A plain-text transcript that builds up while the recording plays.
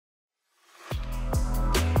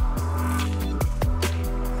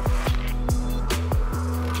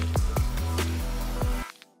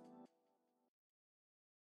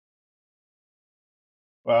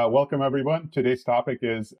Welcome everyone. Today's topic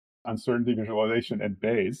is uncertainty visualization and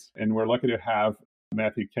Bayes, and we're lucky to have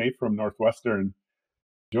Matthew Kay from Northwestern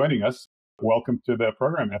joining us. Welcome to the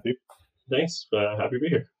program, Matthew. Thanks. Happy to be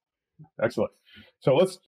here. Excellent. So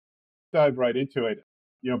let's dive right into it.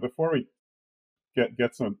 Before we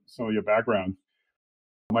get some of your background,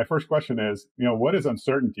 my first question is, what is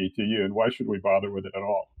uncertainty to you, and why should we bother with it at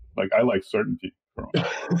all? I like certainty.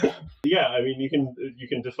 Yeah, I mean, you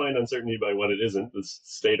can define uncertainty by what it isn't, the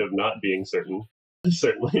state of not being certain.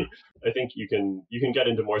 Certainly, I think you can get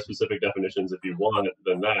into more specific definitions if you want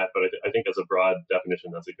than that, but I think as a broad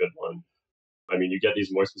definition, that's a good one. I mean, you get these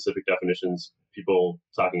more specific definitions, people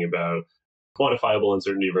talking about quantifiable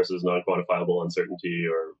uncertainty versus non-quantifiable uncertainty,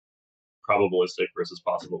 or probabilistic versus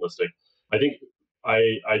possibilistic. I think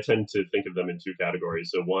I tend to think of them in two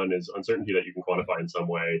categories. So one is uncertainty that you can quantify in some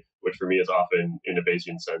way, which for me is often in a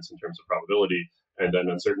Bayesian sense in terms of probability, and then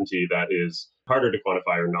uncertainty that is harder to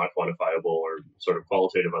quantify or not quantifiable, or sort of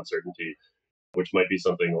qualitative uncertainty, which might be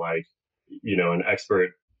something like, an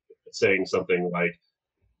expert saying something like,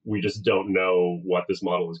 we just don't know what this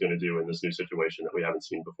model is going to do in this new situation that we haven't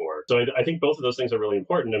seen before. So I think both of those things are really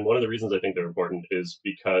important. And one of the reasons I think they're important is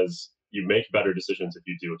because you make better decisions if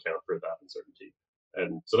you do account for that uncertainty.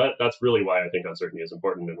 And so that's really why I think uncertainty is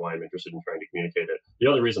important and why I'm interested in trying to communicate it. The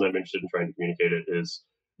other reason I'm interested in trying to communicate it is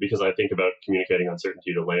because I think about communicating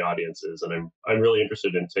uncertainty to lay audiences. And I'm really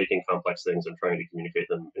interested in taking complex things and trying to communicate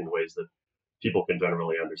them in ways that people can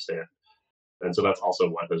generally understand. And so that's also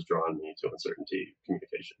what has drawn me to uncertainty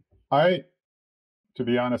communication. To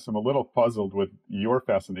be honest, I'm a little puzzled with your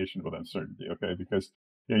fascination with uncertainty, okay? Because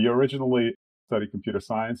you originally studied computer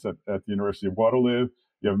science at the University of Waterloo.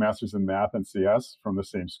 You have a master's in math and CS from the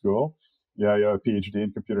same school. Yeah, you have a PhD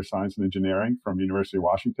in computer science and engineering from University of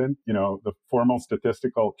Washington. The formal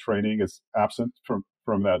statistical training is absent from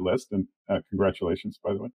that list, and congratulations,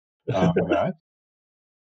 by the way, on that.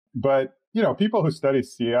 But, people who study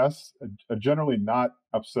CS are generally not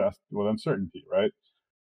obsessed with uncertainty, right?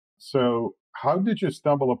 So how did you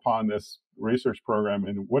stumble upon this research program,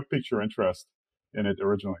 and what piqued your interest in it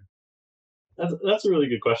originally? That's a really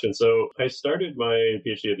good question. So I started my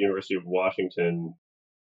PhD at the University of Washington,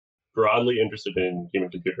 broadly interested in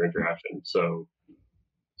human-computer interaction. So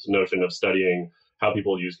it's a notion of studying how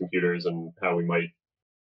people use computers and how we might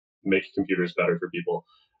make computers better for people.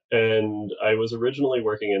 And I was originally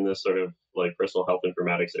working in this sort of like personal health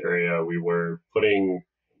informatics area. We were putting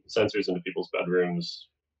sensors into people's bedrooms,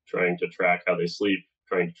 trying to track how they sleep,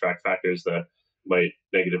 trying to track factors that might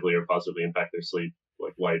negatively or positively impact their sleep,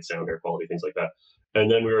 like light, sound, air quality, things like that. And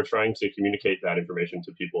then we were trying to communicate that information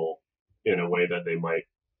to people in a way that they might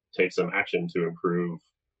take some action to improve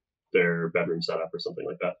their bedroom setup or something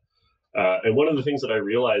like that. And one of the things that I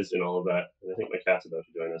realized in all of that, and I think my cat's about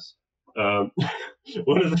to join us,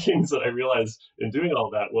 one of the things that I realized in doing all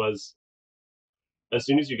that was, as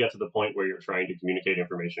soon as you get to the point where you're trying to communicate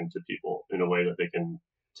information to people in a way that they can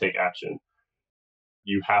take action,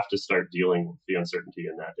 you have to start dealing with the uncertainty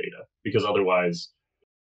in that data, because otherwise,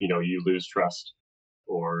 you lose trust,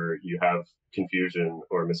 or you have confusion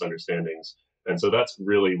or misunderstandings. And so that's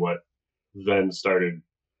really what then started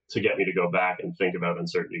to get me to go back and think about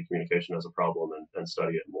uncertainty communication as a problem and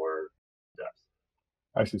study it more in depth.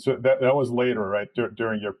 I see. So that was later, right?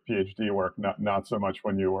 During your PhD work, not so much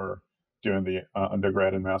when you were doing the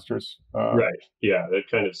undergrad and master's. Right. Yeah, that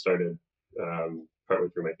kind of started partway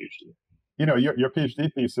through my PhD. Your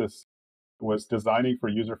PhD thesis was designing for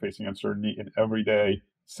user-facing uncertainty in everyday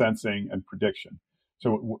sensing and prediction.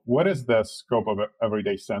 So what is the scope of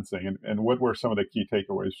everyday sensing, and what were some of the key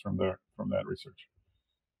takeaways from that research?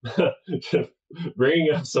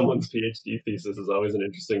 Bringing up someone's PhD thesis is always an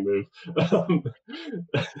interesting move. It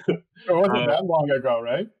wasn't that long ago,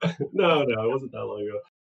 right? No, it wasn't that long ago.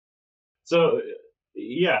 So,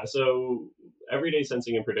 yeah, so everyday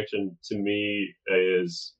sensing and prediction to me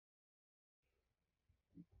is,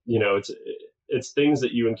 it's things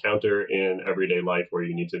that you encounter in everyday life where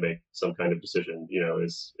you need to make some kind of decision.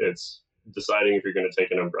 It's deciding if you're going to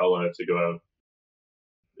take an umbrella to go out,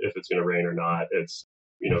 if it's going to rain or not. It's,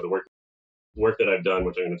 the work that I've done,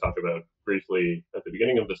 which I'm going to talk about briefly at the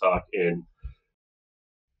beginning of the talk, in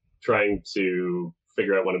trying to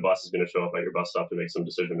figure out when a bus is going to show up at your bus stop to make some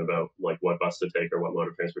decision about like what bus to take or what mode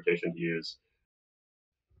of transportation to use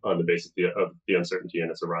on the basis of the uncertainty in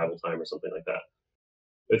its arrival time or something like that.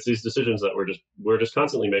 It's these decisions that we're just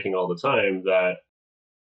constantly making all the time that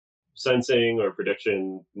sensing or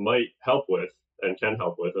prediction might help with and can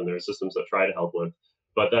help with, and there are systems that try to help with,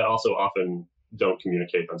 but that also often don't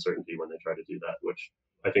communicate uncertainty when they try to do that, which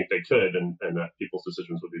I think they could, and that people's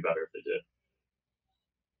decisions would be better if they did.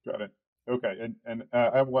 Got it. Okay, and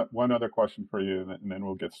I have one other question for you, and then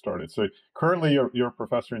we'll get started. So currently, you're a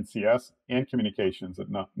professor in CS and communications at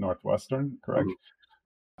Northwestern, correct? Mhm.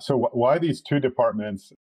 So why these two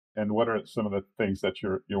departments, and what are some of the things that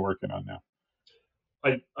you're working on now?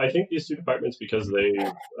 I think these two departments, because they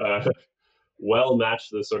well match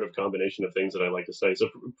the sort of combination of things that I like to study. So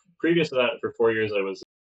previous to that, for 4 years, I was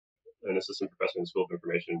an assistant professor in the School of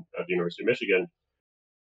Information at the University of Michigan,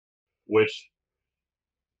 which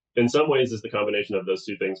in some ways is the combination of those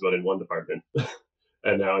two things, but in one department.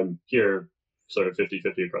 And now I'm here sort of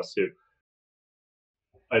 50-50 across two.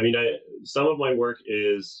 I mean, some of my work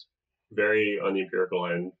is very on the empirical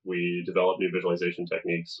end. We develop new visualization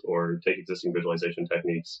techniques or take existing visualization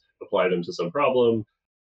techniques, apply them to some problem,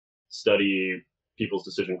 study people's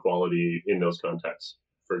decision quality in those contexts,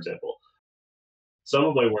 for example. Some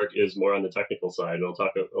of my work is more on the technical side, and I'll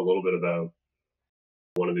talk a little bit about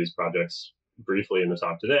one of these projects briefly in the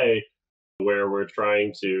talk today, where we're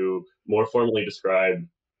trying to more formally describe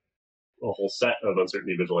a whole set of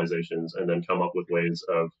uncertainty visualizations and then come up with ways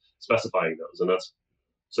of specifying those. And that's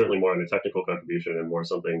certainly more on a technical contribution and more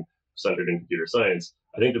something centered in computer science.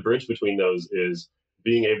 I think the bridge between those is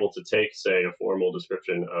being able to take, say, a formal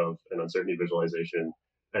description of an uncertainty visualization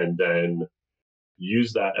and then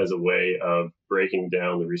use that as a way of breaking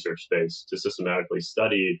down the research space to systematically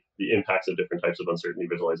study the impacts of different types of uncertainty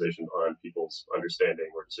visualization on people's understanding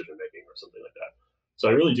or decision making or something like that. So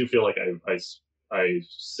I really do feel like I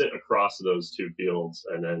sit across those two fields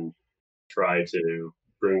and then try to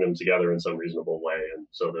bring them together in some reasonable way. And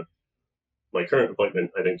so that my current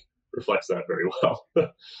appointment, I think, reflects that very well.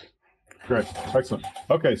 Great, excellent.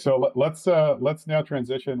 Okay, so let's now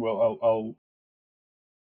transition. I'll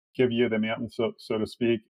give you the mantle, so to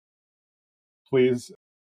speak. Please,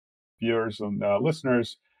 viewers and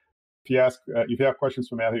listeners, if you have questions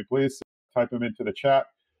for Matthew, please type them into the chat.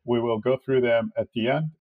 We will go through them at the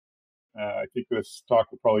end. I think this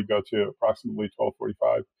talk will probably go to approximately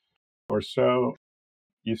 12:45 or so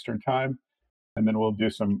Eastern time, and then we'll do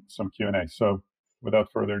some Q&A. So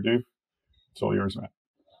without further ado, it's all yours, Matt.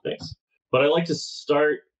 Thanks. But I like to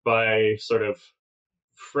start by sort of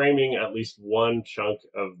framing at least one chunk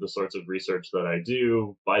of the sorts of research that I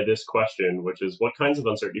do by this question, which is what kinds of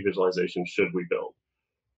uncertainty visualization should we build?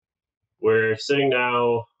 We're sitting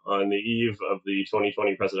now on the eve of the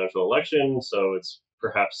 2020 presidential election, so it's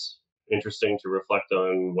perhaps interesting to reflect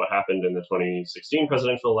on what happened in the 2016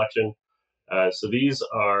 presidential election. So these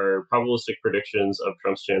are probabilistic predictions of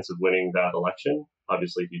Trump's chance of winning that election.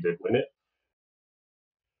 Obviously, he did win it.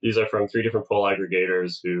 These are from three different poll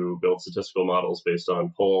aggregators who build statistical models based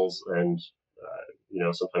on polls and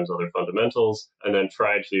sometimes other fundamentals, and then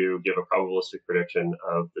try to give a probabilistic prediction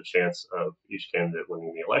of the chance of each candidate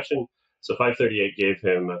winning the election. So 538 gave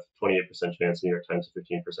him a 28% chance, New York Times a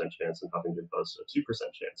 15% chance, and Huffington Post a 2%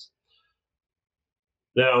 chance.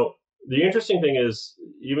 Now, the interesting thing is,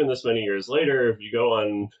 even this many years later, if you go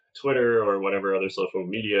on Twitter or whatever other social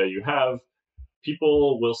media you have,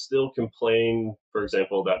 people will still complain, for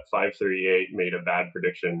example, that 538 made a bad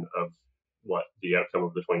prediction of what the outcome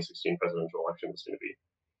of the 2016 presidential election was going to be.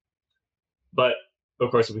 But of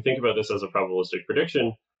course, if we think about this as a probabilistic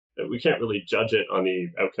prediction, we can't really judge it on the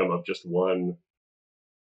outcome of just one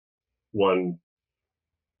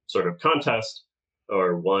sort of contest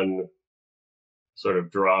or one sort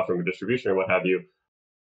of draw from a distribution or what have you.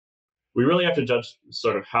 We really have to judge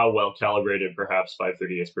sort of how well calibrated perhaps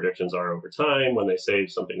 538's predictions are over time. When they say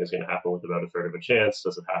something is going to happen with about a third of a chance,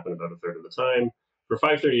 does it happen about a third of the time? For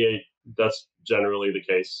 538, that's generally the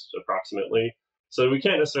case approximately. So we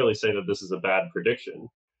can't necessarily say that this is a bad prediction,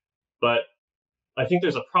 but I think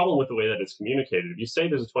there's a problem with the way that it's communicated. If you say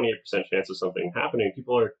there's a 28% chance of something happening,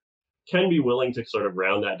 people can be willing to sort of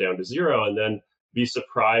round that down to zero and then be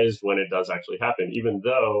surprised when it does actually happen, even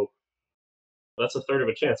though that's a third of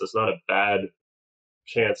a chance. It's not a bad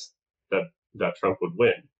chance that Trump would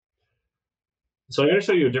win. So I'm going to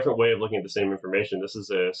show you a different way of looking at the same information. This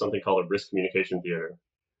is something called a risk communication theater.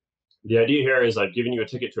 The idea here is I've given you a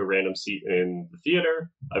ticket to a random seat in the theater.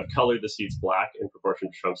 I've colored the seats black in proportion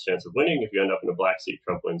to Trump's chance of winning. If you end up in a black seat,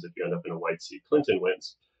 Trump wins. If you end up in a white seat, Clinton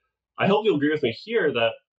wins. I hope you'll agree with me here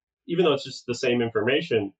that even though it's just the same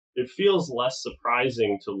information, it feels less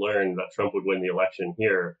surprising to learn that Trump would win the election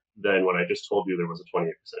here than when I just told you there was a 28%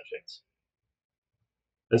 chance.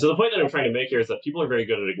 And so the point that I'm trying to make here is that people are very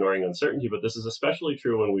good at ignoring uncertainty, but this is especially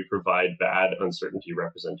true when we provide bad uncertainty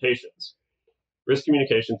representations. Risk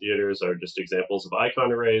communication theaters are just examples of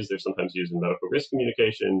icon arrays. They're sometimes used in medical risk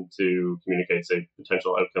communication to communicate, say,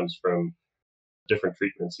 potential outcomes from different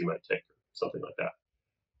treatments you might take, something like that.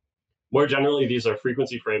 More generally, these are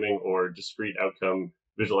frequency framing or discrete outcome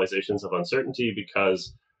visualizations of uncertainty,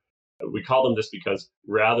 because we call them this because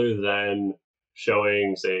rather than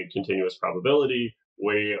showing, say, continuous probability,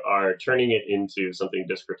 we are turning it into something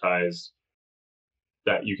discretized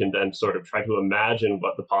that you can then sort of try to imagine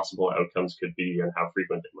what the possible outcomes could be and how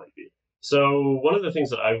frequent it might be. So one of the things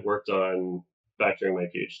that I've worked on back during my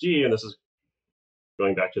PhD, and this is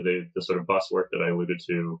going back to the sort of bus work that I alluded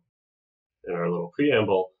to in our little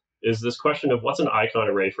preamble, is this question of what's an icon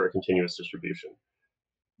array for a continuous distribution.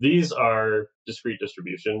 These are discrete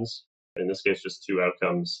distributions, in this case, just two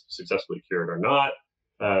outcomes successfully cured or not.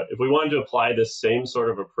 If we wanted to apply this same sort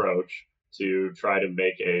of approach to try to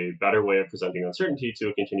make a better way of presenting uncertainty to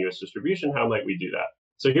a continuous distribution, how might we do that?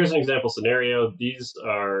 So here's an example scenario. This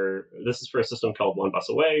is for a system called One Bus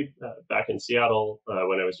Away back in Seattle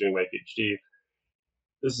when I was doing my PhD.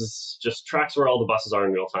 This is just tracks where all the buses are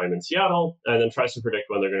in real time in Seattle, and then tries to predict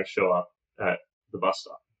when they're going to show up at the bus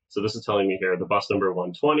stop. So this is telling me here the bus number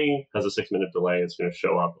 120 has a 6-minute delay. It's going to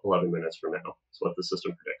show up 11 minutes from now. That's what the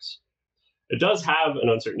system predicts. It does have an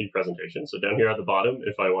uncertainty presentation. So down here at the bottom,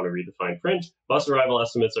 if I want to read the fine print, bus arrival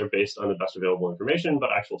estimates are based on the best available information, but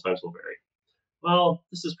actual times will vary. Well,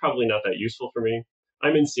 this is probably not that useful for me.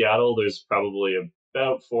 I'm in Seattle. There's probably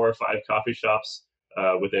about 4 or 5 coffee shops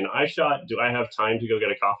within eyeshot. Do I have time to go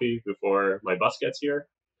get a coffee before my bus gets here?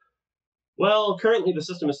 Well, currently the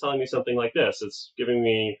system is telling me something like this. It's giving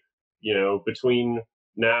me, between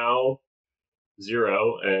now,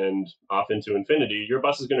 0, and off into infinity, your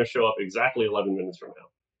bus is going to show up exactly 11 minutes from now.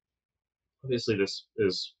 Obviously, this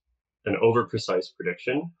is an over-precise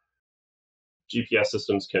prediction. GPS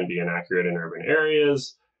systems can be inaccurate in urban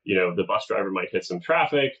areas. The bus driver might hit some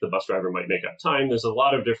traffic. The bus driver might make up time. There's a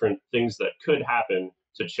lot of different things that could happen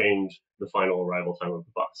to change the final arrival time of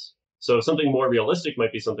the bus. So something more realistic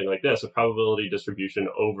might be something like this, a probability distribution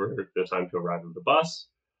over the time to arrive of the bus.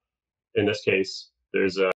 In this case,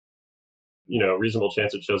 there's a reasonable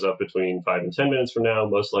chance it shows up between 5 and 10 minutes from now,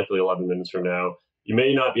 most likely 11 minutes from now. You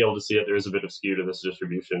may not be able to see it. There is a bit of skew to this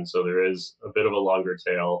distribution, so there is a bit of a longer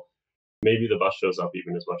tail. Maybe the bus shows up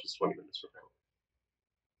even as much as 20 minutes from now.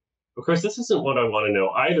 Of course, this isn't what I want to know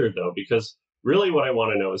either, though, because really what I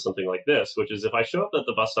want to know is something like this, which is if I show up at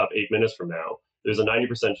the bus stop 8 minutes from now, there's a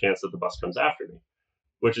 90% chance that the bus comes after me,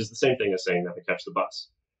 which is the same thing as saying that I catch the bus.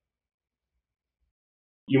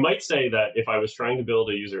 You might say that if I was trying to build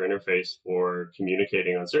a user interface for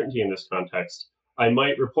communicating uncertainty in this context, I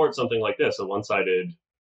might report something like this, a one-sided,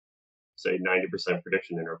 say, 90%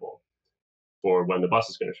 prediction interval for when the bus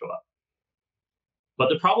is going to show up. But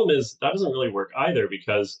the problem is that doesn't really work either,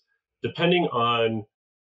 because depending on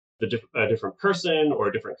a different person or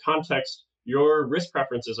a different context, your risk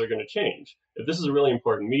preferences are going to change. If this is a really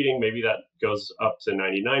important meeting, maybe that goes up to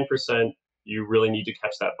 99%. You really need to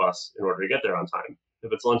catch that bus in order to get there on time.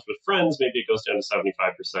 If it's lunch with friends, maybe it goes down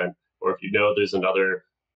to 75%. Or if there's another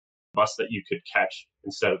bus that you could catch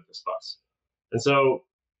instead of this bus. And so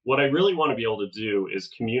what I really want to be able to do is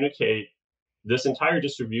communicate this entire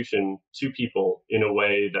distribution to people in a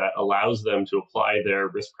way that allows them to apply their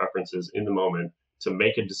risk preferences in the moment to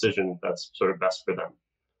make a decision that's sort of best for them.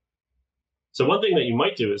 So one thing that you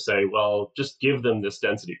might do is say, well, just give them this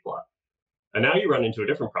density plot. And now you run into a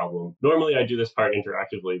different problem. Normally I do this part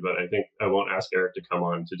interactively, but I think I won't ask Eric to come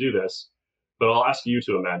on to do this, but I'll ask you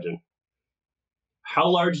to imagine. How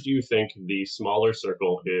large do you think the smaller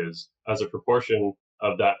circle is as a proportion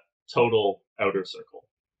of that total outer circle?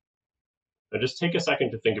 Now just take a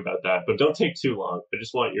second to think about that, but don't take too long. I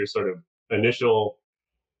just want your sort of initial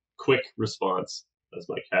quick response as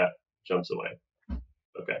my cat jumps away.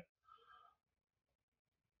 Okay.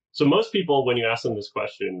 So most people, when you ask them this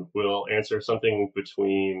question, will answer something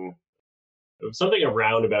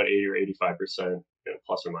around about 80 or 85%,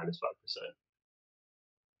 plus or minus 5%.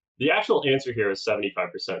 The actual answer here is 75%.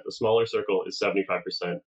 The smaller circle is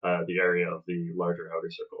 75% the area of the larger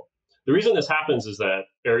outer circle. The reason this happens is that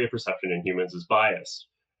area perception in humans is biased.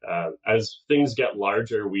 As things get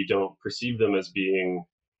larger, we don't perceive them as being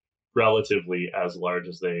relatively as large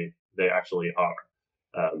as they actually are.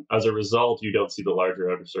 As a result, you don't see the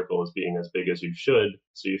larger outer circle as being as big as you should,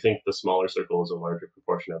 so you think the smaller circle is a larger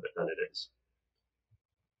proportion of it than it is.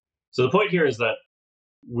 So the point here is that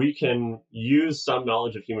we can use some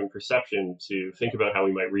knowledge of human perception to think about how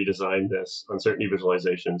we might redesign this uncertainty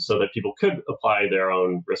visualization so that people could apply their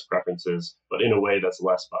own risk preferences, but in a way that's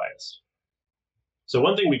less biased. So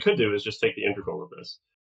one thing we could do is just take the integral of this.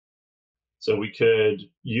 So we could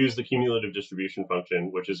use the cumulative distribution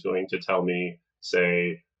function, which is going to tell me,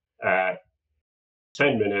 say, at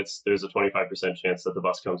 10 minutes, there's a 25% chance that the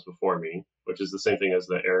bus comes before me, which is the same thing as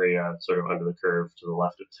the area sort of under the curve to the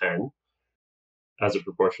left of 10 as a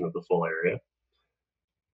proportion of the full area.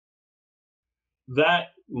 that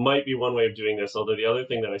might be one way of doing this. Although the other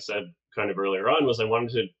thing that I said kind of earlier on was I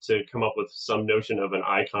wanted to come up with some notion of an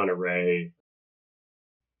icon array,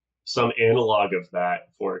 some analog of that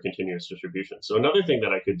for a continuous distribution. So another thing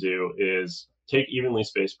that I could do is take evenly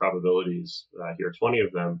spaced probabilities, here are 20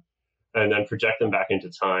 of them, and then project them back into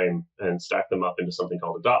time and stack them up into something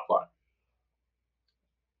called a dot plot.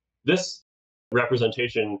 This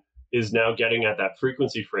representation is now getting at that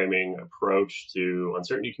frequency framing approach to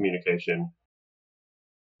uncertainty communication.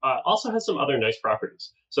 Also has some other nice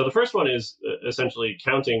properties. So the first one is essentially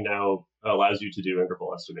counting now allows you to do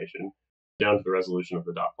interval estimation down to the resolution of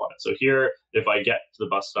the dot plot. So here, if I get to the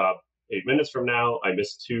bus stop 8 minutes from now, I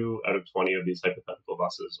miss 2 out of 20 of these hypothetical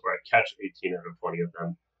buses, or I catch 18 out of 20 of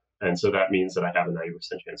them. And so that means that I have a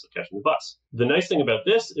 90% chance of catching the bus. The nice thing about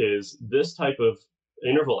this is this type of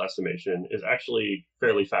interval estimation is actually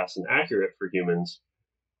fairly fast and accurate for humans,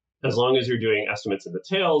 as long as you're doing estimates in the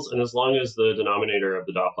tails, and as long as the denominator of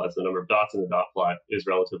the dot plot, the number of dots in the dot plot, is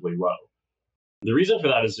relatively low. The reason for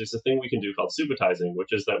that is there's a thing we can do called supertizing,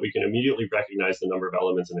 which is that we can immediately recognize the number of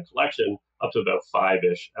elements in a collection up to about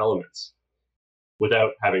 5-ish elements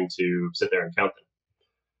without having to sit there and count them.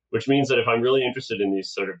 Which means that if I'm really interested in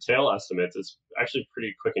these sort of tail estimates, it's actually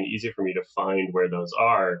pretty quick and easy for me to find where those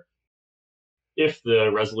are if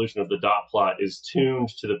the resolution of the dot plot is tuned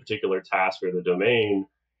to the particular task or the domain.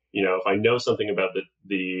 If I know something about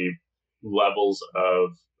the levels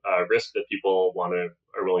of risk that people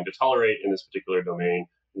are willing to tolerate in this particular domain,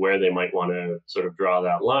 where they might want to sort of draw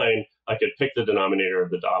that line, I could pick the denominator of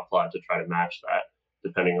the dot plot to try to match that,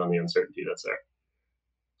 depending on the uncertainty that's there.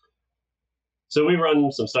 So we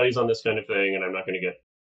run some studies on this kind of thing, and I'm not going to get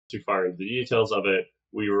too far into the details of it.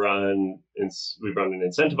 We run an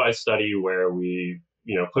incentivized study where we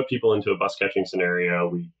put people into a bus catching scenario.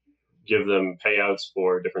 We give them payouts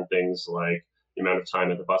for different things like the amount of time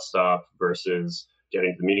at the bus stop versus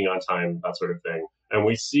getting to the meeting on time, that sort of thing. And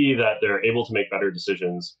we see that they're able to make better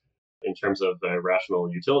decisions in terms of the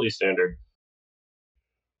rational utility standard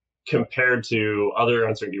compared to other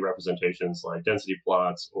uncertainty representations like density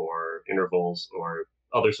plots or intervals or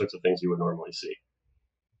other sorts of things you would normally see.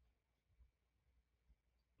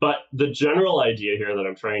 But the general idea here that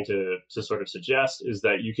I'm trying to sort of suggest is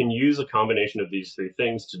that you can use a combination of these 3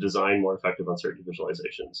 things to design more effective uncertainty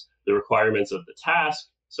visualizations. The requirements of the task,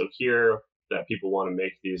 so here that people want to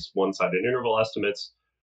make these one-sided interval estimates,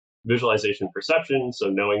 visualization perception, so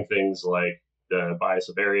knowing things like the bias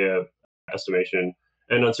of area estimation,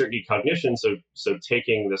 and uncertainty cognition, so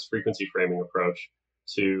taking this frequency framing approach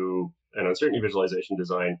to an uncertainty visualization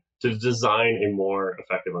design to design a more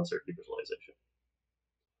effective uncertainty visualization.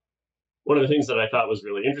 One of the things that I thought was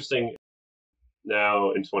really interesting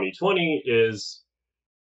now in 2020 is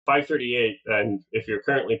 538. And if you're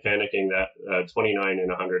currently panicking, that 29 in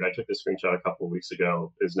 100, I took this screenshot a couple of weeks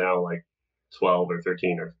ago, is now like 12 or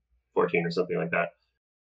 13 or 14 or something like that.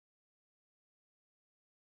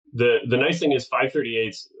 The nice thing is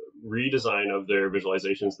 538's redesign of their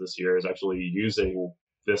visualizations this year is actually using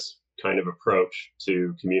this kind of approach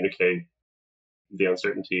to communicate the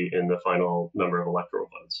uncertainty in the final number of electoral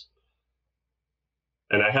votes.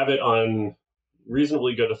 And I have it on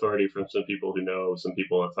reasonably good authority from some people who know some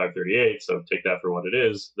people at 538, so take that for what it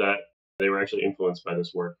is, that they were actually influenced by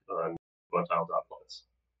this work on quantile dot plots.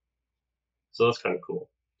 So that's kind of cool.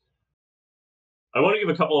 I want to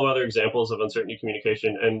give a couple of other examples of uncertainty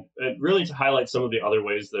communication and really to highlight some of the other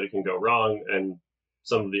ways that it can go wrong and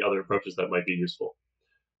some of the other approaches that might be useful.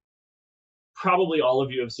 Probably all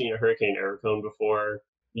of you have seen a hurricane error cone before.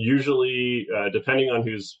 Usually, depending on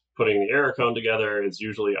who's putting the error cone together, it's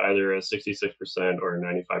usually either a 66% or a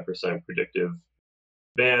 95% predictive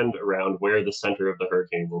band around where the center of the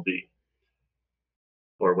hurricane will be,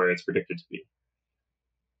 or where it's predicted to be.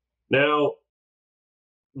 Now,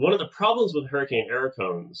 one of the problems with hurricane error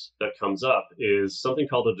cones that comes up is something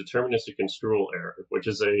called a deterministic construal error, which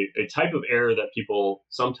is a type of error that people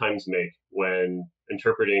sometimes make when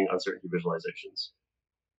interpreting uncertainty visualizations.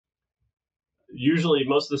 Usually,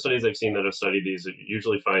 most of the studies I've seen that have studied these, it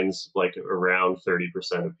usually finds like around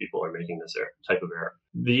 30% of people are making this type of error.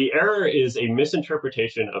 The error is a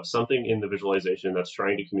misinterpretation of something in the visualization that's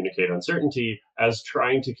trying to communicate uncertainty as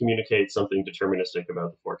trying to communicate something deterministic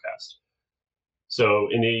about the forecast. So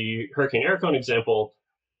in the hurricane error cone example,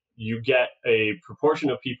 you get a proportion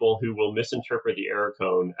of people who will misinterpret the error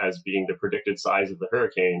cone as being the predicted size of the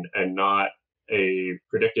hurricane and not a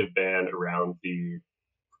predictive band around the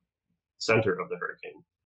center of the hurricane,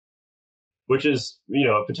 which is,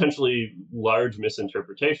 a potentially large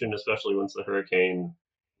misinterpretation, especially once the hurricane,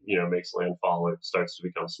 makes landfall or starts to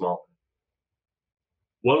become smaller.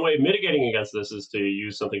 One way of mitigating against this is to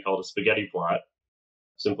use something called a spaghetti plot,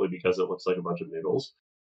 simply because it looks like a bunch of noodles,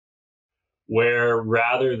 where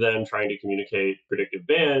rather than trying to communicate predictive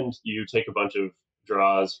band, you take a bunch of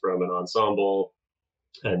draws from an ensemble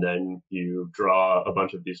and then you draw a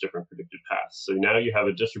bunch of these different predicted paths. So now you have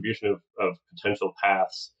a distribution of potential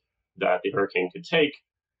paths that the hurricane could take.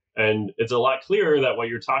 And it's a lot clearer that what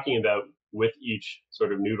you're talking about with each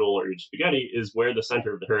sort of noodle or each spaghetti is where the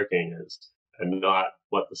center of the hurricane is and not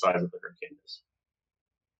what the size of the hurricane is.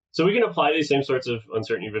 So we can apply these same sorts of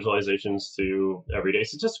uncertainty visualizations to everyday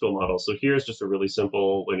statistical models. So here's just a really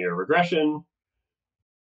simple linear regression.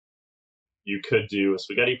 You could do a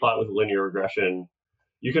spaghetti plot with linear regression.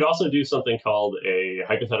 You could also do something called a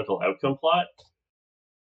hypothetical outcome plot.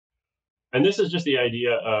 And this is just the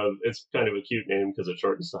idea of, it's kind of a cute name because it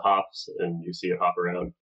shortens to hops and you see it hop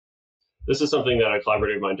around. This is something that a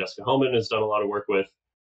collaborator of mine, Jessica Hellman, has done a lot of work with.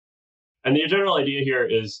 And the general idea here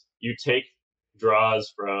is you take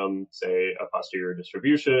draws from, say, a posterior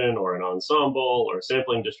distribution or an ensemble or a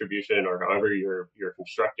sampling distribution or however you're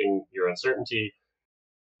constructing your uncertainty,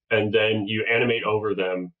 and then you animate over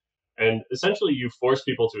them. And essentially you force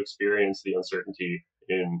people to experience the uncertainty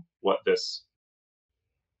in what this,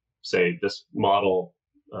 say, this model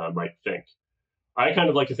might think. I kind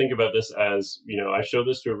of like to think about this as, I show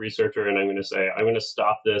this to a researcher and I'm going to say, I'm going to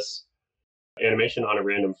stop this animation on a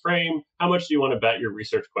random frame. How much do you want to bet your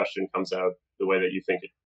research question comes out the way that you think it,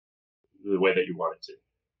 the way that you want it to?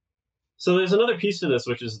 So there's another piece to this,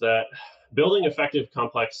 which is that building effective,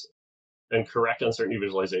 complex, and correct uncertainty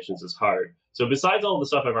visualizations is hard. So besides all the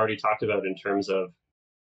stuff I've already talked about in terms of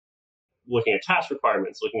looking at task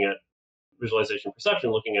requirements, looking at visualization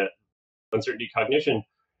perception, looking at uncertainty cognition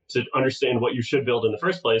to understand what you should build in the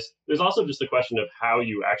first place, there's also just the question of how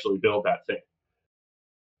you actually build that thing.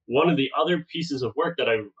 One of the other pieces of work that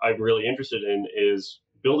I'm really interested in is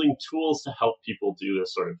building tools to help people do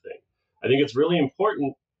this sort of thing. I think it's really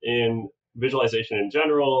important in visualization in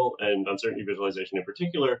general and uncertainty visualization in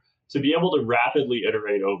particular to be able to rapidly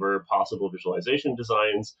iterate over possible visualization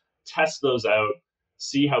designs, test those out,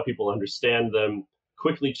 see how people understand them,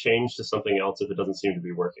 quickly change to something else if it doesn't seem to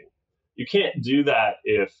be working. You can't do that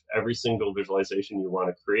if every single visualization you want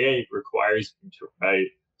to create requires you to write,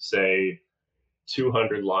 say,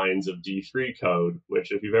 200 lines of D3 code,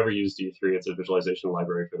 which if you've ever used D3, it's a visualization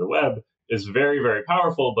library for the web, is very, very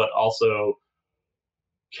powerful, but also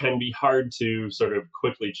can be hard to sort of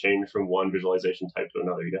quickly change from one visualization type to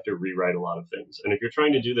another. You have to rewrite a lot of things. And if you're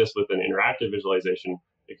trying to do this with an interactive visualization,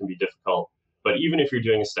 it can be difficult. But even if you're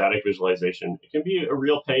doing a static visualization, it can be a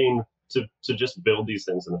real pain to just build these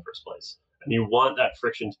things in the first place. And you want that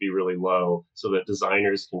friction to be really low so that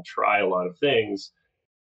designers can try a lot of things.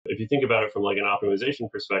 If you think about it from like an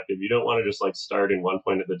optimization perspective, you don't want to just like start in one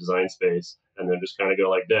point of the design space and then just kind of go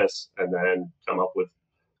like this and then come up with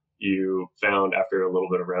you found after a little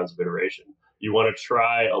bit of rounds of iteration. You want to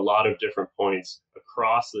try a lot of different points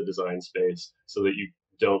across the design space so that you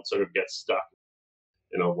don't sort of get stuck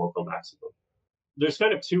in a local maximum. There's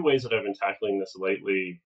kind of two ways that I've been tackling this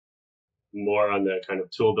lately, more on the kind of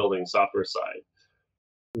tool building software side.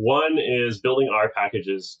 One is building R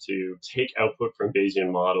packages to take output from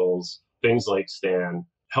Bayesian models, things like STAN,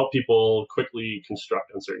 help people quickly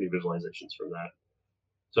construct uncertainty visualizations from that.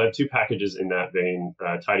 So I have two packages in that vein,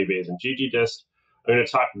 TidyBayes and ggdist. I'm going to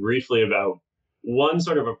talk briefly about one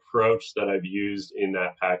sort of approach that I've used in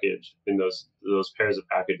that package, in those pairs of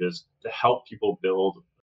packages, to help people build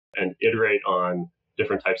and iterate on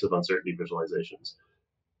different types of uncertainty visualizations.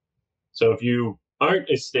 So if you aren't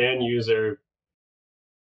a STAN user,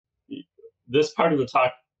 this part of the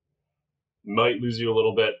talk might lose you a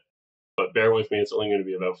little bit, but bear with me. It's only going to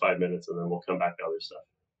be about 5 minutes, and then we'll come back to other stuff.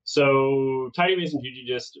 So TidyBayes and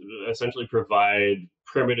ggdist essentially provide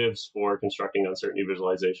primitives for constructing uncertainty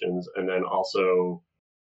visualizations, and then also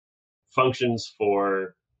functions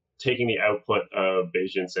for taking the output of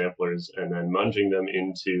Bayesian samplers and then munging them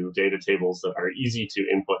into data tables that are easy to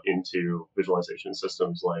input into visualization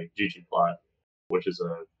systems like ggplot, which is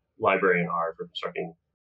a library in R for constructing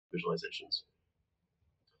visualizations.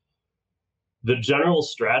 The general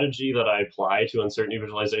strategy that I apply to uncertainty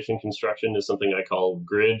visualization construction is something I call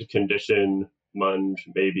grid, condition, munge,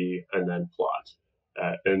 maybe, and then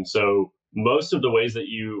plot. And so most of the ways that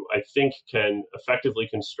you, I think, can effectively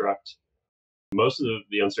construct most of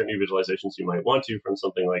the uncertainty visualizations you might want to from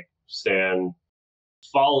something like STAN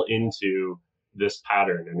fall into this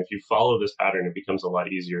pattern. And if you follow this pattern, it becomes a lot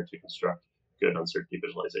easier to construct good uncertainty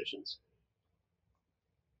visualizations.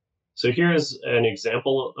 So here's an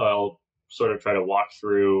example. I'll sort of try to walk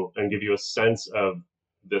through and give you a sense of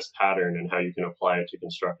this pattern and how you can apply it to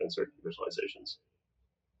construct uncertainty visualizations.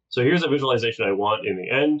 So here's a visualization I want in the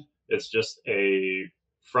end. It's just a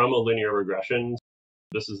from a linear regression.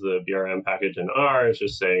 This is the BRM package in R. It's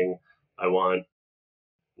just saying I want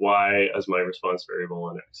y as my response variable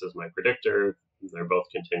and x as my predictor. They're both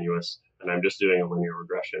continuous, and I'm just doing a linear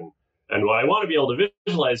regression. And what I want to be able to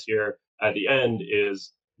visualize here at the end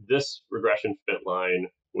is this regression fit line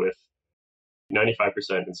with 95%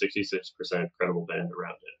 and 66% credible band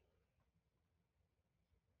around it.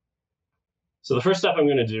 So the first step I'm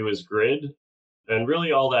going to do is grid. And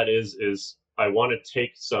really all that is I want to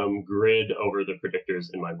take some grid over the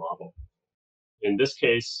predictors in my model. In this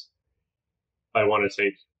case, I want to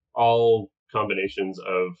take all combinations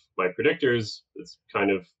of my predictors. It's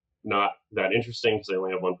kind of not that interesting because I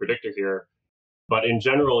only have one predictor here. But in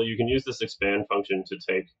general, you can use this expand function to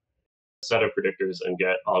take a set of predictors and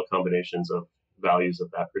get all combinations of values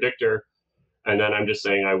of that predictor. And then I'm just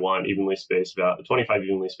saying I want 25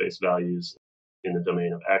 evenly spaced values in the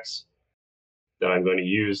domain of X that I'm going to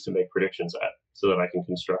use to make predictions at so that I can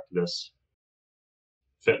construct this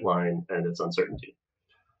fit line and its uncertainty.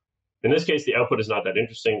 In this case, the output is not that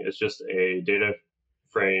interesting. It's just a data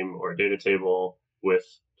frame or data table with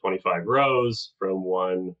 25 rows from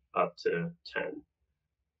 1 up to 10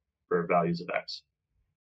 for values of X.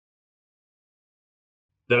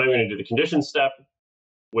 Then I'm going to do the condition step,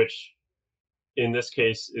 which in this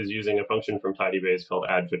case is using a function from tidybase called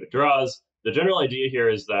add_fitted_draws. The general idea here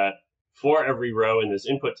is that for every row in this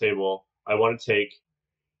input table, I want to take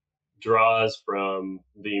draws from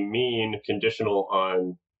the mean conditional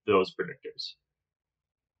on those predictors.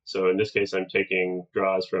 So in this case, I'm taking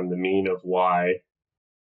draws from the mean of y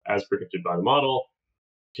as predicted by the model,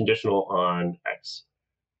 conditional on x.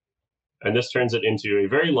 And this turns it into a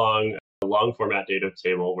very long format data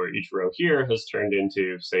table where each row here has turned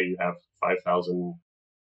into, say you have 5,000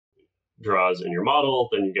 draws in your model,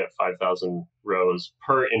 then you get 5,000 rows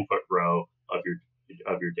per input row of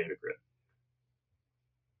your data grid.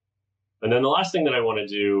 And then the last thing that I want to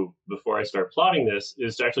do before I start plotting this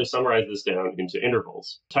is to actually summarize this down into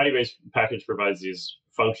intervals. Tidybase package provides these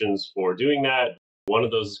functions for doing that. One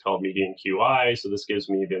of those is called median QI. So this gives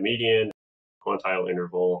me the median quantile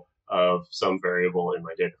interval of some variable in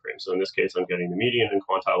my data frame. So in this case, I'm getting the median and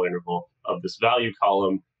quantile interval of this value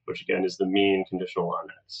column, which again is the mean conditional on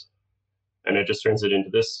x. And it just turns it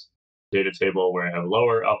into this data table where I have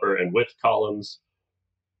lower, upper, and width columns.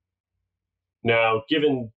 Now,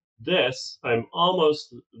 given this, I'm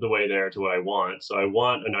almost the way there to what I want. So I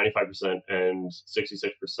want a 95% and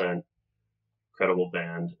 66% credible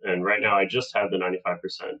band. And right now I just have the 95%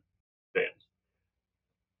 band.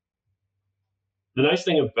 The nice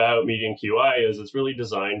thing about median QI is it's really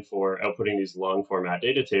designed for outputting these long format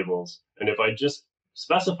data tables. And if I just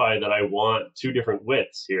specify that I want two different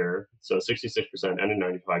widths here, so 66% and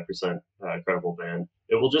a 95% credible band,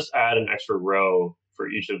 it will just add an extra row for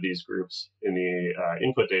each of these groups in the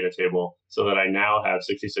input data table so that I now have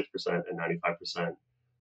 66% and 95%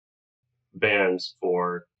 bands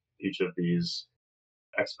for each of these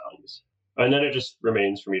X values. And then it just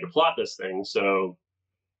remains for me to plot this thing. So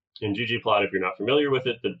in ggplot, if you're not familiar with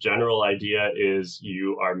it, the general idea is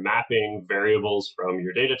you are mapping variables from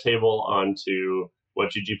your data table onto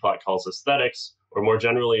what ggplot calls aesthetics, or more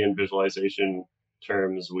generally in visualization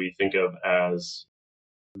terms, we think of as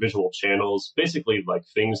visual channels, basically like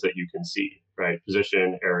things that you can see, right?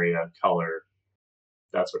 Position, area, color,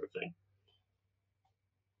 that sort of thing.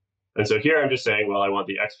 And so here I'm just saying, well, I want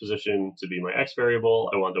the x position to be my x variable.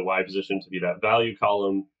 I want the y position to be that value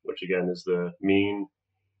column, which again is the mean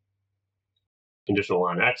conditional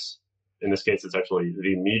on x. In this case, it's actually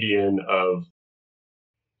the median of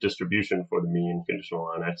distribution for the mean conditional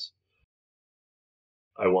on x.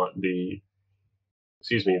 I want the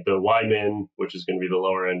y min, which is going to be the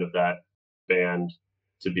lower end of that band,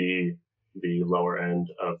 to be the lower end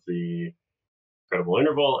of the credible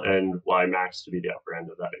interval, and y max to be the upper end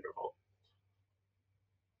of that interval.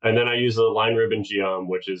 And then I use a line ribbon geom,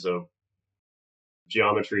 which is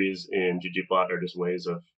geometries in ggplot are just ways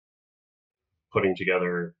of putting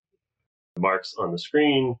together marks on the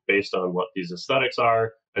screen based on what these aesthetics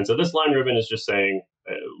are. And so this line ribbon is just saying,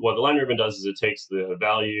 what the line ribbon does is it takes the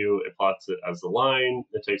value, it plots it as the line,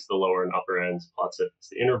 it takes the lower and upper ends, plots it as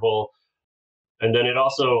the interval, and then it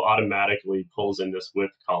also automatically pulls in this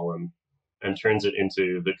width column and turns it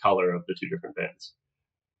into the color of the two different bands.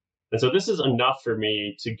 And so this is enough for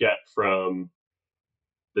me to get from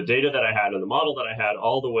the data that I had and the model that I had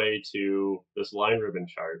all the way to this line ribbon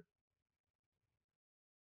chart.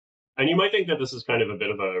 And you might think that this is kind of a bit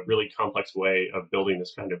of a really complex way of building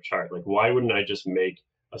this kind of chart. Like, why wouldn't I just make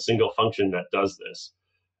a single function that does this?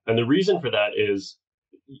 And the reason for that is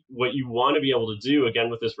what you want to be able to do, again,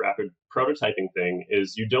 with this rapid prototyping thing,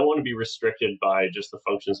 is you don't want to be restricted by just the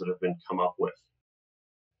functions that have been come up with.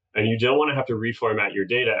 And you don't want to have to reformat your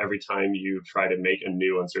data every time you try to make a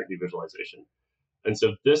new uncertainty visualization. And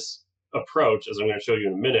so this approach, as I'm going to show you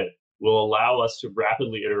in a minute, will allow us to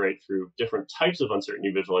rapidly iterate through different types of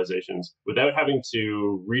uncertainty visualizations without having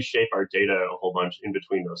to reshape our data a whole bunch in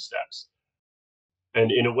between those steps. And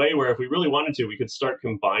in a way where if we really wanted to, we could start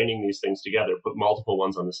combining these things together, put multiple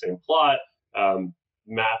ones on the same plot,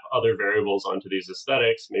 map other variables onto these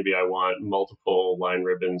aesthetics. Maybe I want multiple line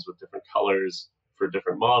ribbons with different colors for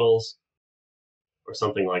different models or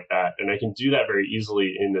something like that. And I can do that very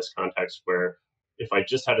easily in this context where if I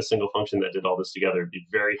just had a single function that did all this together, it'd be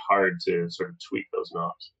very hard to sort of tweak those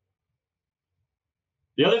knobs.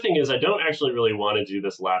 The other thing is I don't actually really want to do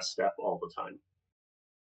this last step all the time.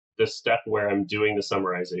 This step where I'm doing the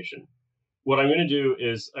summarization. What I'm going to do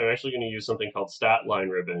is I'm actually going to use something called stat line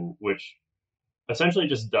ribbon, which essentially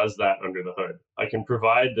just does that under the hood. I can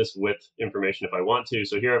provide this width information if I want to.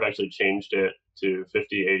 So here I've actually changed it to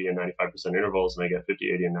 50, 80, and 95% intervals, and I get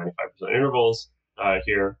 50, 80, and 95% intervals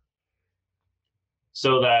here,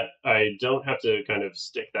 so that I don't have to kind of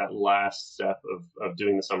stick that last step of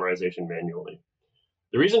doing the summarization manually.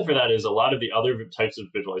 The reason for that is a lot of the other types of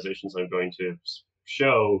visualizations I'm going to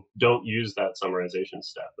show don't use that summarization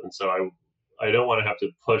step. And so I don't want to have to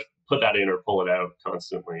put that in or pull it out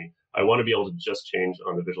constantly. I want to be able to just change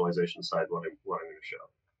on the visualization side what I'm going to show.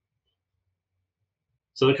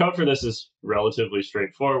 So the code for this is relatively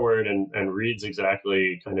straightforward and reads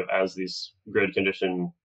exactly kind of as these grid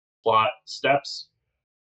condition plot steps.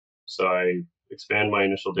 So I expand my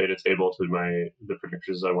initial data table to the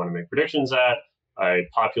predictors I want to make predictions at. I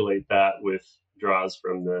populate that with draws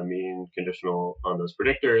from the mean conditional on those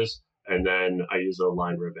predictors, and then I use a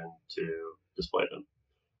line ribbon to display them.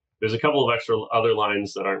 There's a couple of extra other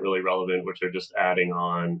lines that aren't really relevant, which are just adding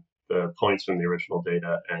on the points from the original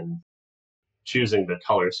data and choosing the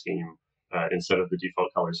color scheme instead of the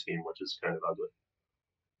default color scheme, which is kind of ugly.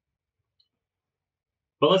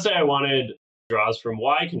 But let's say I wanted draws from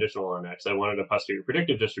Y conditional on X. I wanted a posterior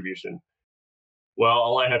predictive distribution. Well,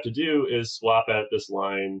 all I have to do is swap out this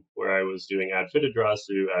line where I was doing add fitted draws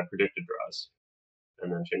to add predicted draws,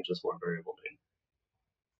 and then change this one variable name.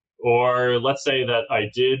 Or let's say that I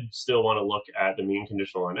did still want to look at the mean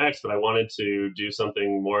conditional on X, but I wanted to do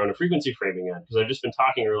something more on a frequency framing end, because I've just been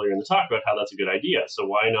talking earlier in the talk about how that's a good idea. So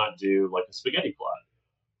why not do like a spaghetti plot?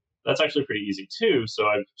 That's actually pretty easy too. So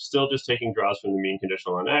I'm still just taking draws from the mean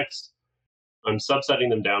conditional on X. I'm subsetting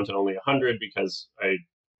them down to only 100 because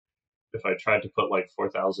if I tried to put like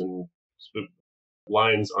 4,000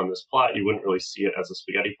 lines on this plot, you wouldn't really see it as a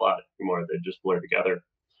spaghetti plot anymore. They'd just blur together.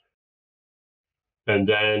 And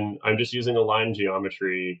then I'm just using a line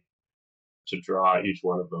geometry to draw each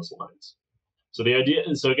one of those lines. So the idea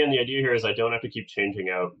here is I don't have to keep changing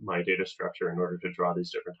out my data structure in order to draw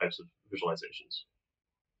these different types of visualizations.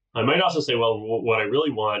 I might also say, well, what I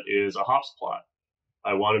really want is a hops plot.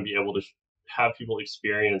 I want to be able to have people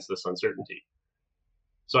experience this uncertainty.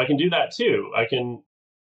 So I can do that too. I can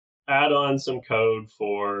add on some code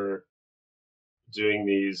for doing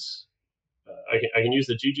these. I can use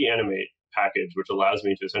the ggAnimate package, which allows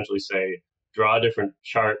me to essentially say, draw a different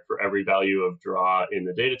chart for every value of draw in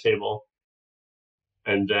the data table.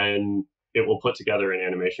 And then it will put together an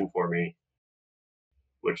animation for me,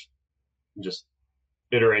 which just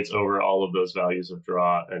iterates over all of those values of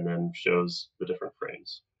draw and then shows the different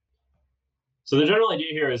frames. So the general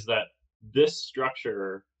idea here is that this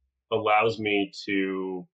structure allows me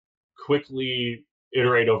to quickly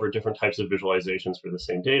iterate over different types of visualizations for the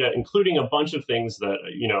same data, including a bunch of things that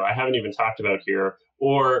I haven't even talked about here,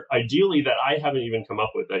 or ideally that I haven't even come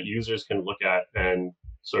up with, that users can look at and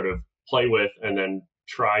sort of play with and then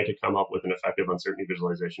try to come up with an effective uncertainty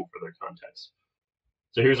visualization for their context.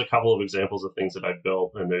 So here's a couple of examples of things that I've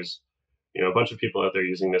built, and there's a bunch of people out there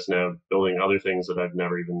using this now, building other things that I've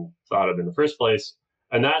never even thought of in the first place.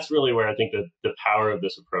 And that's really where I think that the power of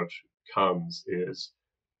this approach comes, is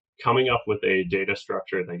coming up with a data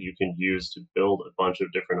structure that you can use to build a bunch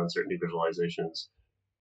of different uncertainty visualizations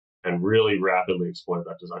and really rapidly explore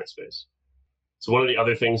that design space. So one of the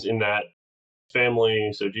other things in that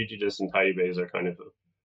family, so ggdist and tidybase are kind of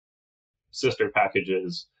sister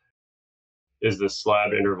packages, is the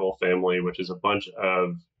slab interval family, which is a bunch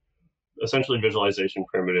of essentially visualization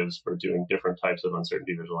primitives for doing different types of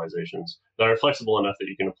uncertainty visualizations that are flexible enough that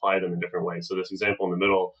you can apply them in different ways. So this example in the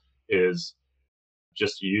middle is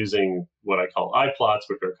just using what I call I-plots,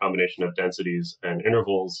 which are a combination of densities and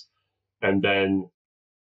intervals, and then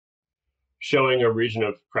showing a region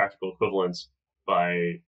of practical equivalence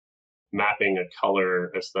by mapping a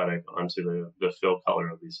color aesthetic onto the fill color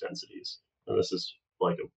of these densities. And this is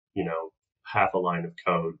like a, half a line of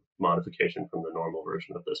code modification from the normal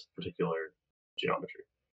version of this particular geometry.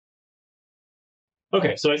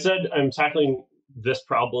 Okay, so I said I'm tackling this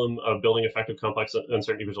problem of building effective complex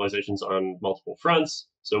uncertainty visualizations on multiple fronts.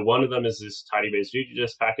 So one of them is this tidy-based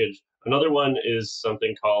GGDist package. Another one is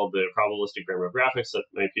something called the probabilistic grammar of graphics that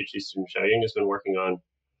my PhD student Xiaoying has been working on.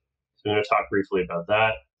 So I'm going to talk briefly about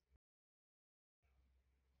that.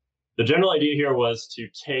 The general idea here was to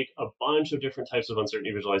take a bunch of different types of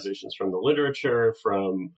uncertainty visualizations from the literature,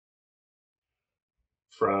 from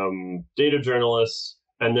data journalists,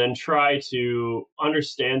 and then try to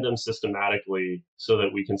understand them systematically so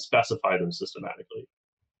that we can specify them systematically.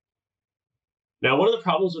 Now, one of the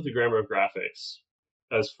problems with the grammar of graphics,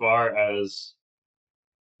 as far as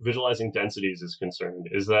visualizing densities is concerned,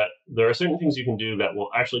 is that there are certain things you can do that will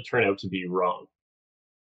actually turn out to be wrong.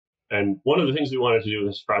 And one of the things we wanted to do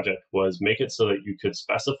with this project was make it so that you could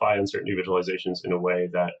specify uncertainty visualizations in a way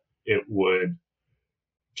that it would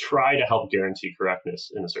try to help guarantee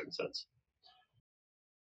correctness in a certain sense.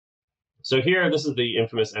 So here, this is the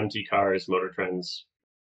infamous MT cars motor trends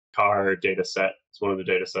car data set. It's one of the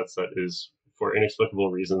data sets that is, for inexplicable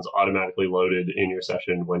reasons, automatically loaded in your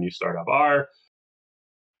session when you start up R.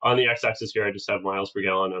 On the x-axis here, I just have miles per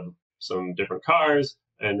gallon of some different cars.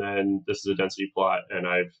 And then this is a density plot. And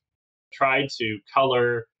I've tried to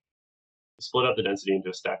split up the density into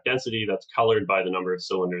a stack density that's colored by the number of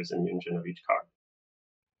cylinders in the engine of each car.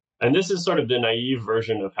 And this is sort of the naive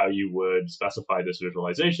version of how you would specify this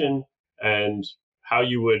visualization and how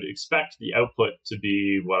you would expect the output to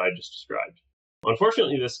be what I just described.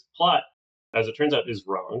 Unfortunately, this plot, as it turns out, is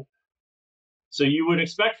wrong. So you would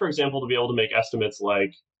expect, for example, to be able to make estimates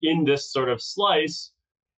like, in this sort of slice,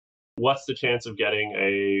 what's the chance of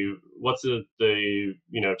getting what's the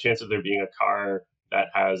chance of there being a car that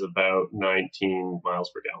has about 19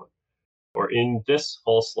 miles per gallon? Or in this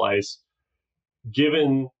whole slice,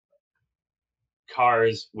 given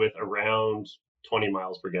cars with around 20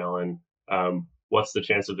 miles per gallon, what's the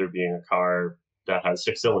chance of there being a car that has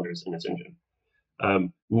 6 cylinders in its engine?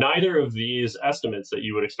 Neither of these estimates that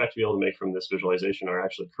you would expect to be able to make from this visualization are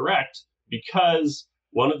actually correct, because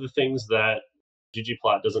one of the things that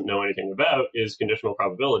ggplot doesn't know anything about is conditional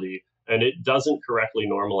probability, and it doesn't correctly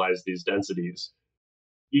normalize these densities.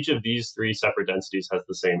 Each of these 3 separate densities has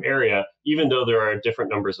the same area, even though there are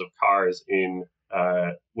different numbers of cars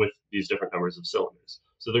with these different numbers of cylinders.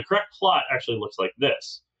 So the correct plot actually looks like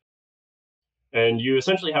this. And you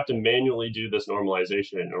essentially have to manually do this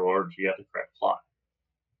normalization in order to get the correct plot.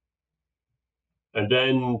 And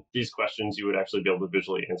then these questions you would actually be able to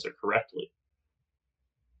visually answer correctly.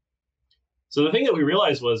 So the thing that we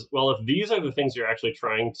realized was, well, if these are the things you're actually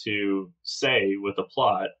trying to say with a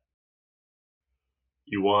plot,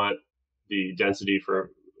 you want the density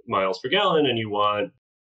for miles per gallon, and you want,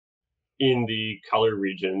 in the color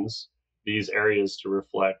regions, these areas to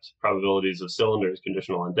reflect probabilities of cylinders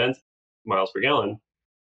conditional on miles per gallon,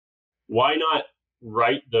 why not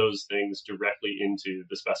write those things directly into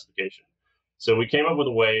the specification? So we came up with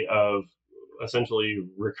a way of essentially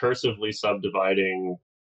recursively subdividing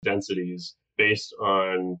densities based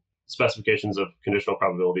on specifications of conditional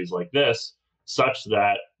probabilities like this, such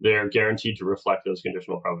that they're guaranteed to reflect those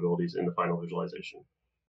conditional probabilities in the final visualization.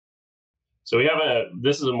 So we have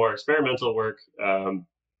this is a more experimental work.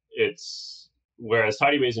 Whereas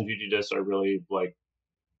tidy-based and GGDist are really like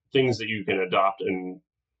things that you can adopt and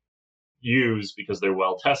use because they're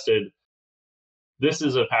well tested. This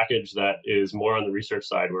is a package that is more on the research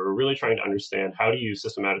side, where we're really trying to understand how do you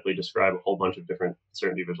systematically describe a whole bunch of different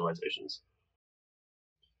certainty visualizations.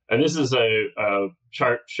 And this is a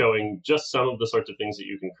chart showing just some of the sorts of things that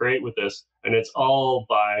you can create with this. And it's all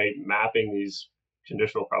by mapping these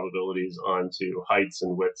conditional probabilities onto heights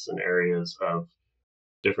and widths and areas of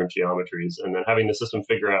different geometries, and then having the system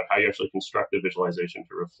figure out how you actually construct the visualization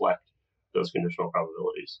to reflect those conditional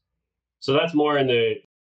probabilities. So that's more in the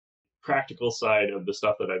practical side of the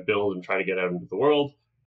stuff that I build and try to get out into the world.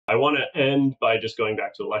 I want to end by just going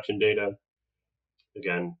back to election data,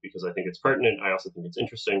 again, because I think it's pertinent. I also think it's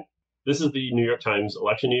interesting. This is the New York Times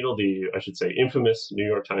election needle, I should say, infamous New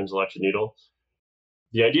York Times election needle.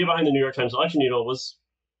 The idea behind the New York Times election needle was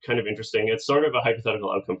kind of interesting. It's sort of a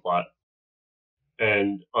hypothetical outcome plot.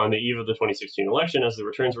 And on the eve of the 2016 election, as the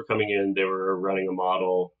returns were coming in, they were running a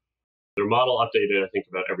model. Their model updated, I think,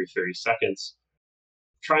 about every 30 seconds,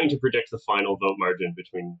 trying to predict the final vote margin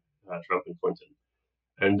between Trump and Clinton.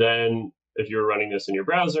 And then if you were running this in your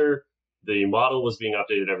browser, the model was being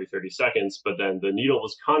updated every 30 seconds, but then the needle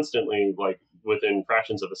was constantly like within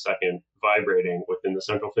fractions of a second, vibrating within the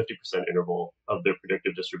central 50% interval of the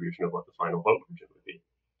predictive distribution of what the final vote margin would be.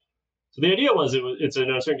 So the idea was it's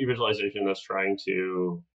an uncertainty visualization that's trying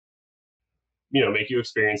to, make you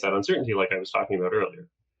experience that uncertainty like I was talking about earlier.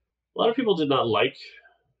 A lot of people did not like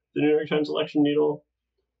the New York Times election needle.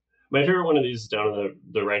 My favorite one of these is down in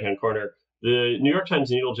the right-hand corner. The New York Times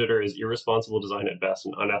needle jitter is irresponsible design at best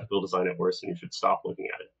and unethical design at worst, and you should stop looking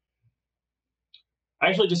at it. I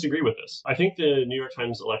actually disagree with this. I think the New York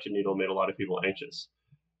Times election needle made a lot of people anxious,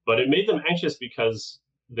 but it made them anxious because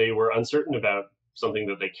they were uncertain about something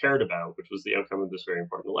that they cared about, which was the outcome of this very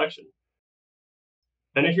important election.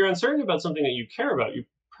 And if you're uncertain about something that you care about, you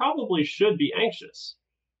probably should be anxious.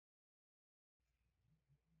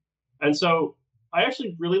 And so I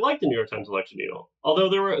actually really like the New York Times election needle, although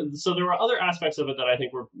there were other aspects of it that I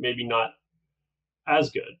think were maybe not as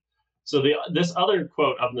good. So this other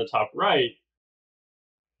quote up in the top right,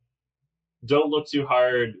 "Don't look too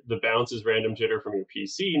hard, the bounce is random jitter from your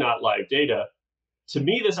PC, not live data." To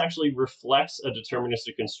me, this actually reflects a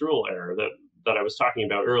deterministic construal error that I was talking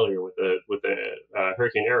about earlier with the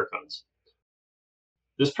hurricane error cones.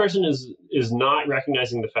 This person is not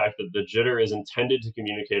recognizing the fact that the jitter is intended to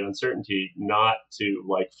communicate uncertainty, not to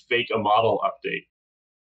fake a model update.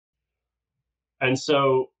 And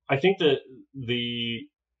so I think that the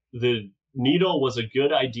needle was a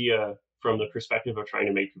good idea from the perspective of trying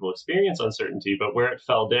to make people experience uncertainty, but where it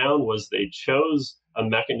fell down was they chose a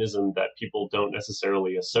mechanism that people don't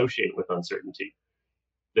necessarily associate with uncertainty.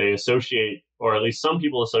 They associate, or at least some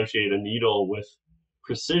people associate, a needle with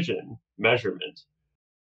precision measurement,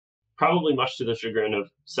 probably much to the chagrin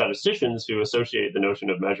of statisticians who associate the notion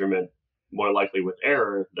of measurement more likely with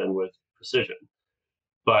error than with precision.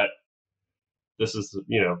 But this is,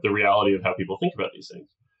 the reality of how people think about these things.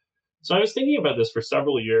 So I was thinking about this for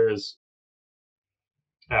several years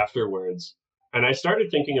afterwards, and I started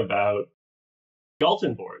thinking about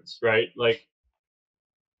Galton boards, right? Like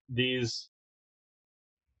these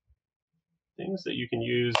things that you can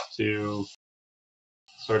use to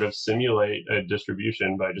sort of simulate a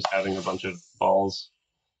distribution by just having a bunch of balls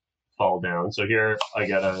fall down. So here I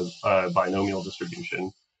get a binomial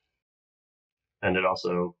distribution, and it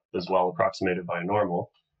also is well approximated by a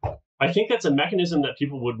normal. I think that's a mechanism that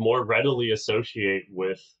people would more readily associate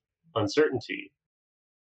with uncertainty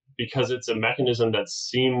because it's a mechanism that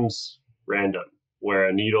seems random, where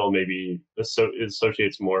a needle maybe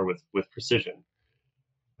associates more with precision.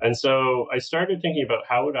 And so I started thinking about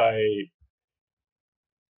how would I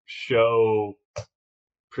show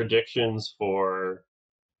predictions for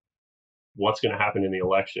what's going to happen in the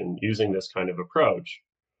election using this kind of approach.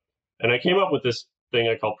 And I came up with this thing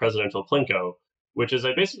I call presidential Plinko, which is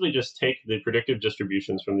I basically just take the predictive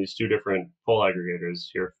distributions from these two different poll aggregators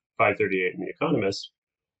here, 538 and The Economist,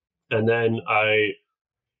 and then I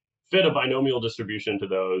fit a binomial distribution to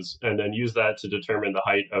those and then use that to determine the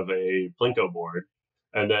height of a Plinko board,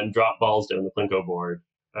 and then drop balls down the Plinko board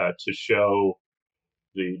to show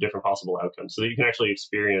the different possible outcomes so that you can actually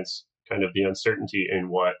experience kind of the uncertainty in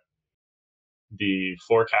what the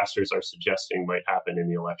forecasters are suggesting might happen in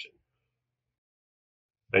the election.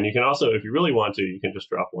 And you can also, if you really want to, you can just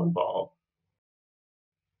drop one ball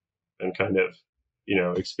and kind of,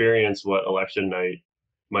 experience what election night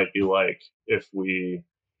might be like if we,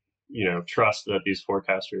 trust that these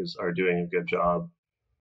forecasters are doing a good job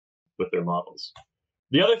with their models.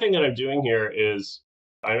 The other thing that I'm doing here is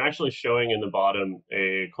I'm actually showing in the bottom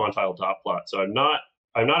a quantile dot plot. So I'm not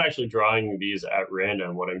actually drawing these at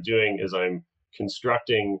random. What I'm doing is I'm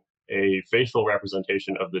constructing a faithful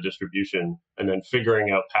representation of the distribution and then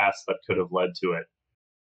figuring out paths that could have led to it.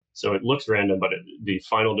 So it looks random, but the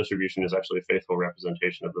final distribution is actually a faithful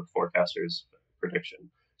representation of the forecaster's prediction.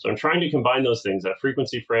 So I'm trying to combine those things, that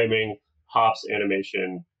frequency framing, hops,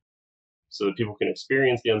 animation, so that people can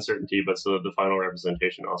experience the uncertainty, but so that the final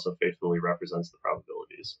representation also faithfully represents the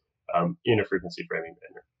probabilities in a frequency framing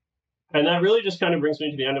manner. And that really just kind of brings me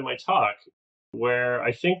to the end of my talk, where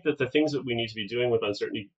I think that the things that we need to be doing with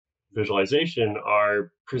uncertainty visualization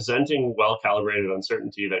are presenting well-calibrated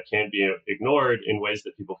uncertainty that can't be ignored in ways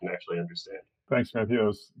that people can actually understand. Thanks,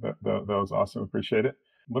 Matthew. That was awesome. Appreciate it.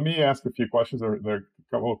 Let me ask a few questions. There are a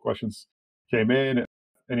couple of questions came in.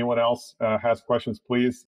 Anyone else has questions,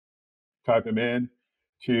 please type them in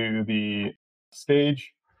to the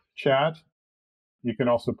stage chat. You can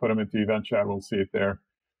also put them into the event chat. We'll see it there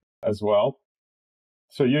as well.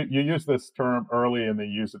 So you use this term early, and they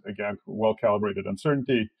use it again for well-calibrated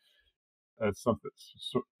uncertainty. It's something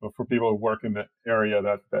for people who work in the area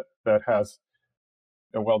that has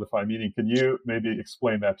a well-defined meaning. Can you maybe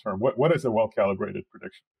explain that term? What is a well-calibrated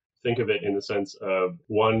prediction? think of it in the sense of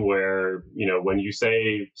one where, when you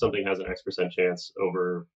say something has an X% chance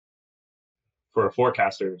over for a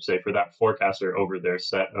forecaster, say for that forecaster over their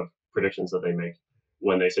set of predictions that they make,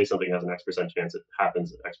 when they say something has an X% chance, it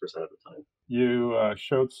happens X% of the time. You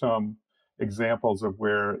showed some examples of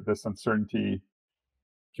where this uncertainty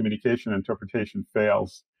communication interpretation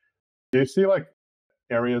fails. Do you see like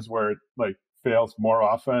areas where it like fails more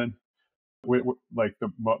often, like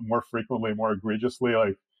more frequently, more egregiously?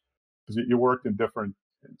 Like, because you worked in different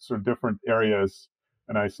areas,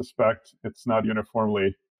 and I suspect it's not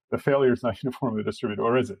uniformly, the failure is not uniformly distributed,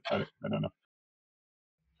 or is it? I don't know.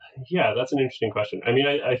 Yeah, that's an interesting question. I mean,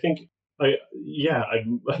 I think I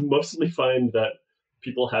mostly find that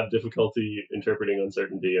people have difficulty interpreting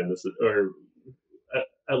uncertainty, and this is, or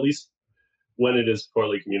at least when it is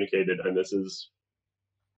poorly communicated, and this is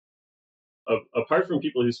apart from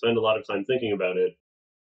people who spend a lot of time thinking about it,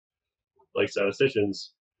 like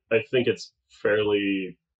statisticians. I think it's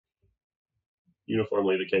fairly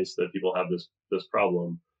uniformly the case that people have this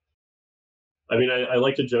problem. I mean, I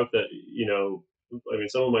like to joke that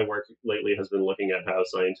some of my work lately has been looking at how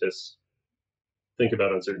scientists think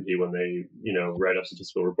about uncertainty when they write up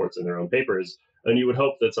statistical reports in their own papers, and you would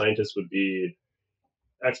hope that scientists would be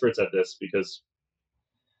experts at this because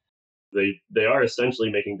they are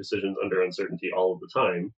essentially making decisions under uncertainty all of the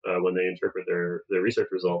time when they interpret their research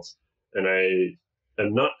results, and I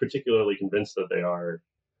am not particularly convinced that they are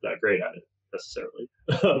that great at it necessarily.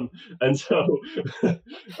 And so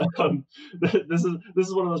this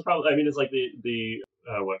is one of those problems. I mean, it's like the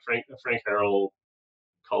what Frank Harrell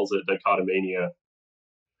calls it dichotomania.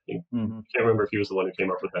 Can't remember if he was the one who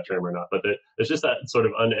came up with that term or not, but it's just that sort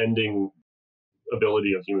of unending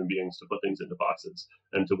ability of human beings to put things into boxes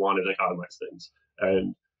and to want to dichotomize things.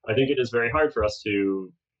 And I think it is very hard for us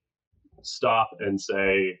to stop and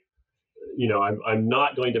say, I'm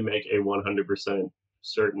not going to make a 100%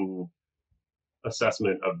 certain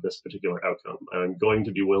assessment of this particular outcome. I'm going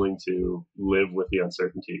to be willing to live with the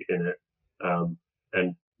uncertainty in it,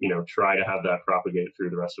 and try to have that propagate through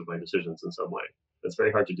the rest of my decisions in some way. It's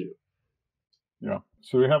very hard to do. Yeah.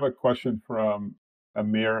 So we have a question from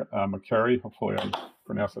Amir McCary. Hopefully I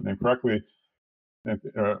pronounced that name correctly,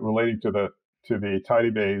 relating to the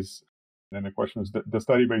TidyBase. And the question is, does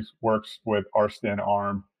TidyBase works with RStan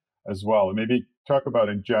ARM as well? And maybe talk about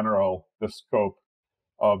in general the scope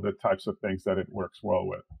of the types of things that it works well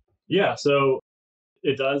with. Yeah, so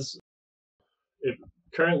it does. It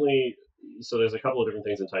currently, so there's a couple of different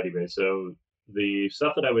things in TidyBase. So the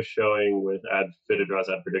stuff that I was showing with add fitted draws,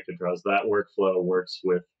 add predicted draws, that workflow works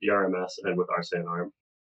with the RMS and with RStan ARM.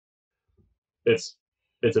 It's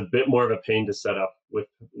a bit more of a pain to set up with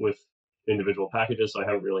individual packages, so I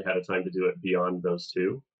haven't really had a time to do it beyond those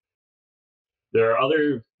two. There's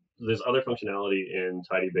other functionality in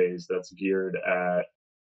TidyBase that's geared at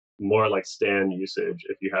more like Stan usage.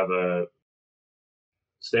 If you have a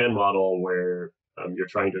Stan model where you're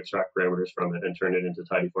trying to extract parameters from it and turn it into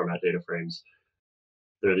tidy format data frames,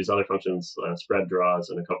 there are these other functions, spread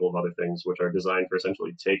draws, and a couple of other things, which are designed for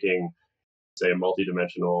essentially taking, say, a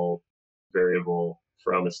multi-dimensional variable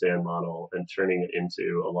from a Stan model and turning it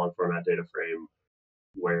into a long format data frame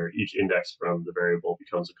where each index from the variable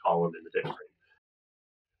becomes a column in the data frame,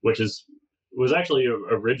 which was actually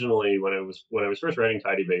originally when I was first writing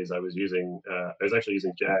TidyBase, I was actually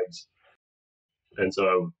using JAGs, and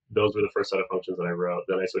so those were the first set of functions that I wrote.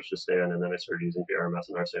 Then I switched to Stan, and then I started using PRMS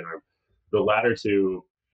and RStan ARM. The latter two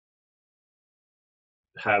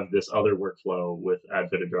have this other workflow with add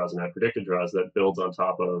fitted draws and add predicted draws that builds on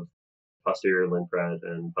top of posterior linpred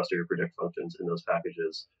and posterior predict functions in those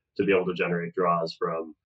packages to be able to generate draws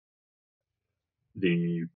from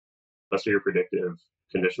the posterior predictive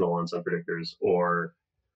conditional on some predictors or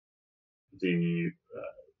the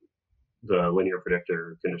linear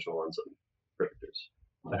predictor conditional on some predictors.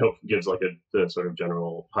 I hope it gives like the sort of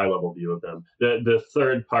general high level view of them. The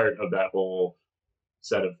third part of that whole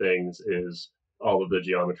set of things is all of the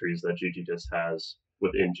geometries that ggdist has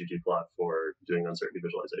within ggplot for doing uncertainty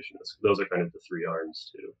visualization. Those are kind of the three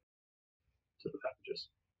arms to the packages.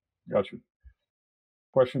 Gotcha.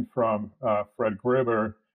 Question from Fred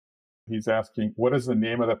Gribber. He's asking, what is the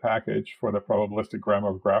name of the package for the probabilistic grammar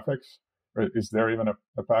of graphics? Or is there even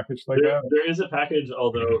a package like that? There is a package,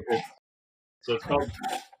 although it's called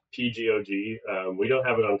PGOG. We don't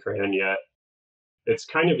have it on Crayon yet. It's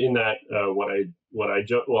kind of in that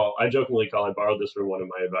I jokingly call, I borrowed this from one of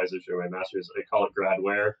my advisors during my master's. I call it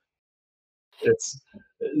gradware. It's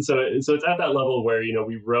at that level where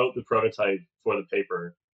we wrote the prototype for the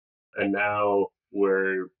paper, and now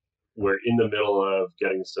we're in the middle of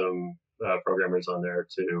getting some programmers on there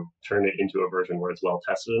to turn it into a version where it's well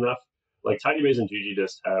tested enough. Like TidyBase and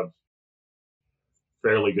ggdist have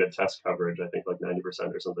fairly good test coverage, I think like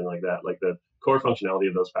 90% or something like that. Like the core functionality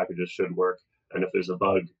of those packages should work. And if there's a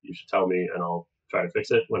bug, you should tell me and I'll try to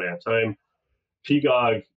fix it when I have time.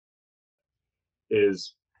 Pgog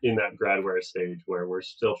is in that gradware stage where we're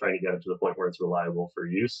still trying to get it to the point where it's reliable for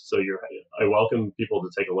use. So I welcome people to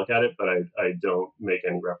take a look at it, but I don't make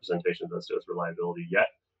any representations as to its reliability yet.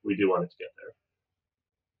 We do want it to get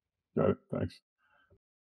there. Got it. Thanks.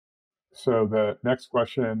 So the next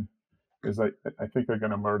question is, I think they're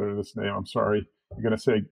going to murder this name. I'm sorry. You're going to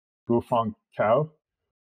say Gufeng Cao.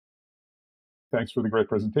 Thanks for the great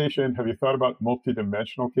presentation. Have you thought about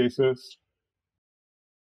multidimensional cases?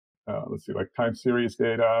 Let's see, like time series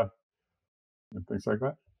data and things like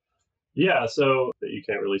that? Yeah, so that you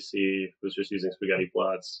can't really see who's just using spaghetti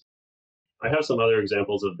plots. I have some other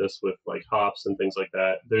examples of this with like hops and things like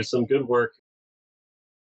that. There's some good work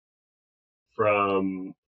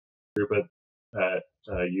from a group at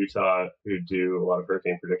Utah who do a lot of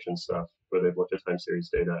hurricane prediction stuff where they've looked at time series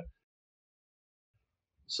data.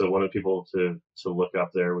 So one of the people to look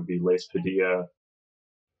up there would be Lace Padilla.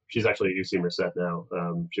 She's actually at UC Merced now.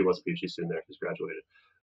 She was a PhD student there. She's graduated.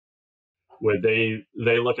 Where they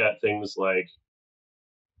look at things like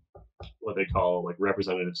what they call like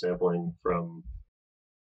representative sampling from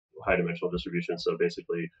high dimensional distribution. So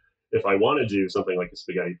basically, if I want to do something like a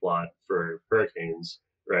spaghetti plot for hurricanes,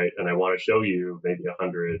 right, and I want to show you maybe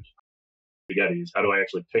 100 spaghettis, how do I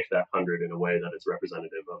actually pick that 100 in a way that it's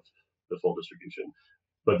representative of the full distribution?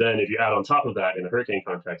 But then if you add on top of that in a hurricane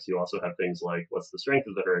context, you also have things like what's the strength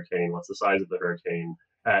of the hurricane, what's the size of the hurricane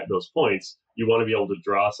at those points. You want to be able to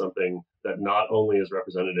draw something that not only is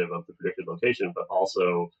representative of the predicted location, but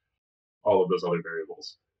also all of those other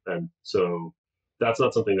variables. And so that's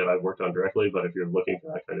not something that I've worked on directly, but if you're looking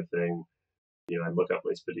for that kind of thing, I look up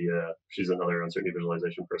Lace Padilla. She's another uncertainty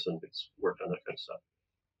visualization person who's worked on that kind of stuff.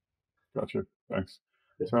 Gotcha. Thanks.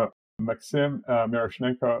 Yeah. So Maxim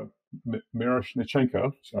Miroshnichenko,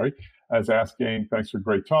 is asking, thanks for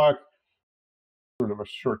great talk. Sort of a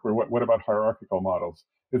short, what about hierarchical models?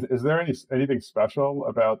 Is there anything special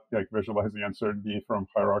about like visualizing uncertainty from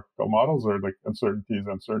hierarchical models, or like uncertainty is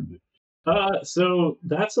uncertainty? So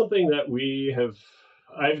that's something that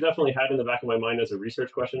I've definitely had in the back of my mind as a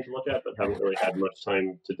research question to look at, but haven't really had much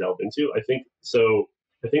time to delve into. I think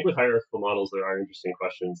with hierarchical models, there are interesting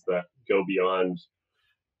questions that go beyond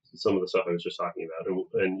some of the stuff I was just talking about.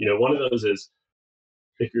 And one of those is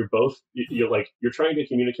if you're both, you're trying to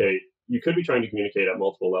communicate, you could be trying to communicate at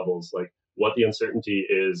multiple levels, like what the uncertainty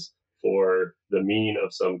is for the mean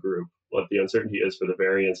of some group, what the uncertainty is for the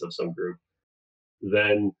variance of some group.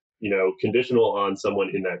 Then, conditional on someone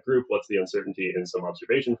in that group, what's the uncertainty in some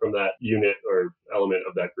observation from that unit or element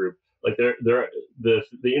of that group? Like the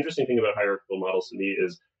interesting thing about hierarchical models to me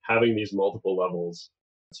is having these multiple levels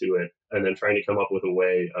to it and then trying to come up with a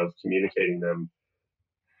way of communicating them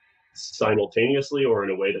simultaneously or in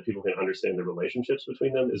a way that people can understand the relationships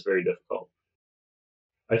between them is very difficult.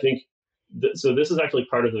 I think so this is actually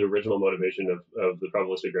part of the original motivation of the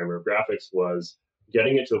probabilistic grammar of graphics, was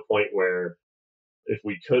getting it to a point where if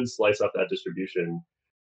we could slice up that distribution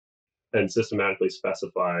and systematically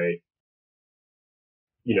specify,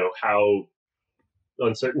 how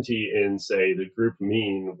uncertainty in, say, the group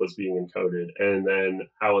mean was being encoded, and then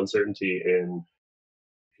how uncertainty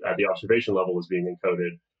at the observation level was being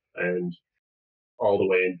encoded, and all the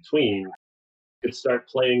way in between, could start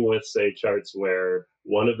playing with, say, charts where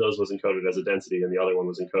one of those was encoded as a density and the other one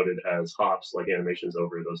was encoded as hops, like animations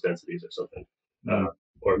over those densities or something.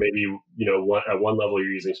 Or maybe, at one level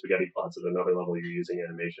you're using spaghetti plots, at another level you're using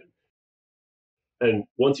animation. And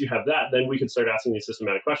once you have that, then we could start asking these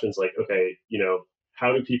systematic questions like, okay,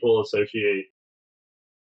 how do people associate,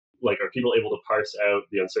 like, are people able to parse out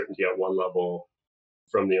the uncertainty at one level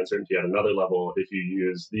from the uncertainty at another level if you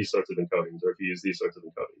use these sorts of encodings or if you use these sorts of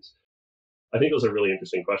encodings? I think those are really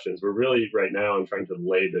interesting questions. We're really right now I'm trying to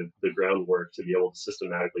lay the groundwork to be able to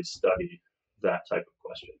systematically study that type of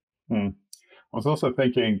question. I was also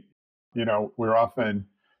thinking, we're often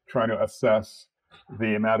trying to assess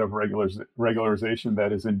the amount of regularization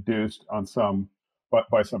that is induced on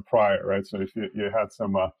by some prior, right? So if you had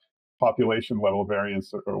some population level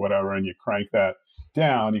variance or whatever, and you crank that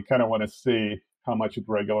down, you kind of want to see how much it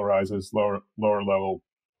regularizes lower level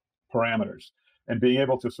parameters. And being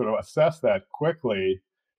able to sort of assess that quickly,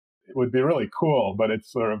 it would be really cool, but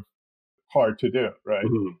it's sort of hard to do, right?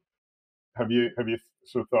 Mm-hmm. Have you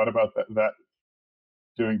sort of thought about that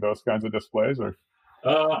doing those kinds of displays, or?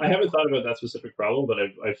 I haven't thought about that specific problem, but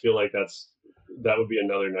I feel like that's that would be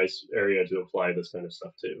another nice area to apply this kind of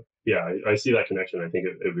stuff to. Yeah, I see that connection. I think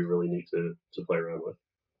it would be really neat to play around with.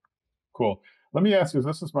 Cool. Let me ask you,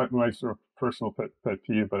 this is my sort of personal pet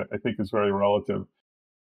peeve, but I think is very relevant,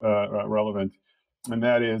 and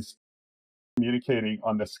that is communicating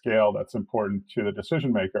on the scale that's important to the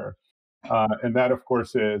decision maker. And that, of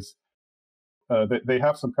course, is they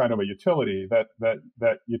have some kind of a utility.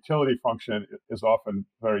 That utility function is often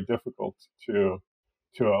very difficult to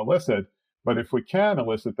elicit. But if we can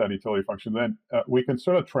elicit that utility function, then we can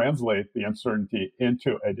sort of translate the uncertainty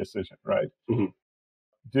into a decision, right? Mm-hmm.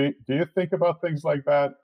 Do you think about things like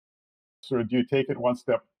that? Sort of, do you take it one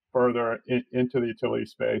step further into the utility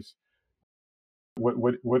space? What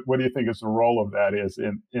do you think is the role of that is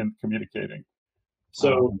in communicating?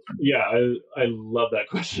 So yeah, I love that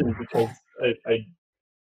question because I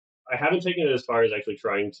haven't taken it as far as actually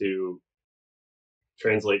trying to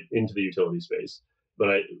translate into the utility space,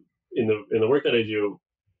 but in the work that I do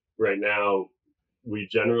right now, we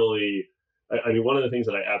generally, I mean, one of the things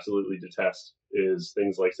that I absolutely detest is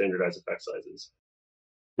things like standardized effect sizes,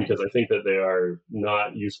 because I think that they are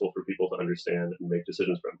not useful for people to understand and make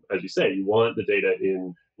decisions from. As you say, you want the data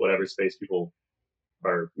in whatever space people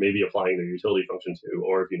are maybe applying their utility function to,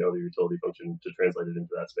 or if you know the utility function, to translate it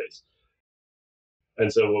into that space.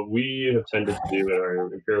 And so what we have tended to do in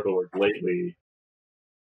our empirical work lately,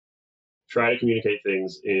 try to communicate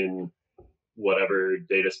things in whatever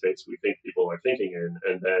data space we think people are thinking in,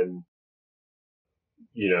 and then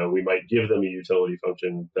we might give them a utility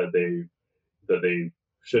function that they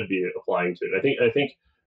should be applying to. I think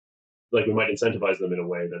like we might incentivize them in a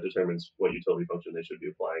way that determines what utility function they should be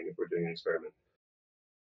applying if we're doing an experiment,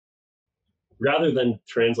 rather than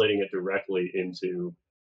translating it directly into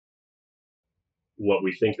what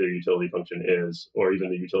we think their utility function is, or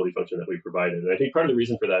even the utility function that we provided. And I think part of the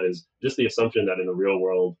reason for that is just the assumption that in the real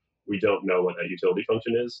world, we don't know what that utility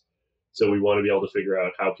function is. So we want to be able to figure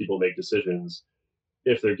out how people make decisions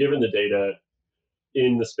if they're given the data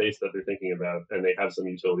in the space that they're thinking about and they have some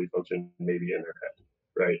utility function maybe in their head,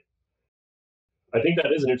 right? I think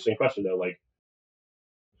that is an interesting question, though. Like,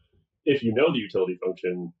 if you know the utility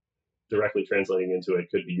function, directly translating into it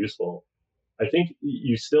could be useful. I think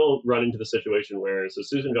you still run into the situation where, so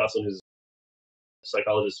Susan Gosselin, who's a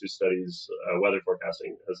psychologist who studies weather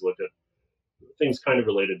forecasting, has looked at things kind of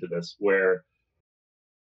related to this, where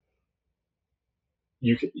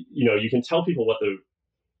you can tell people what the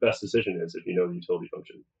best decision is if you know the utility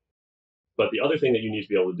function. But the other thing that you need to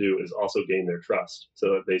be able to do is also gain their trust so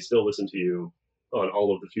that they still listen to you on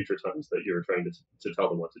all of the future times that you're trying to tell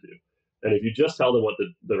them what to do. And if you just tell them what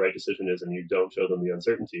the right decision is and you don't show them the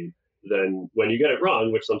uncertainty, then when you get it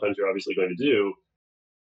wrong, which sometimes you're obviously going to do,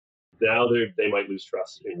 now they might lose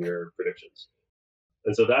trust in your predictions.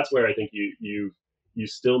 And so that's where I think you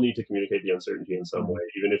still need to communicate the uncertainty in some way,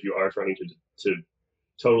 even if you are trying to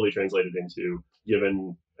totally translate it into,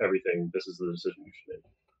 given everything, this is the decision you should make.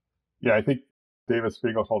 Yeah, I think David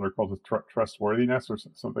Spiegelhalter calls it trustworthiness or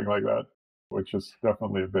something like that, which is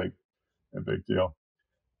definitely a big deal.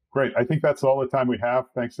 Great. I think that's all the time we have.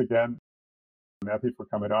 Thanks again, Matthew, for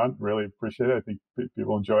coming on. Really appreciate it. I think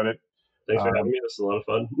people enjoyed it. Thanks for having me. This is a lot of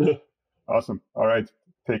fun. Awesome. All right.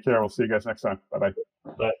 Take care. We'll see you guys next time. Bye-bye.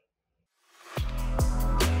 Bye.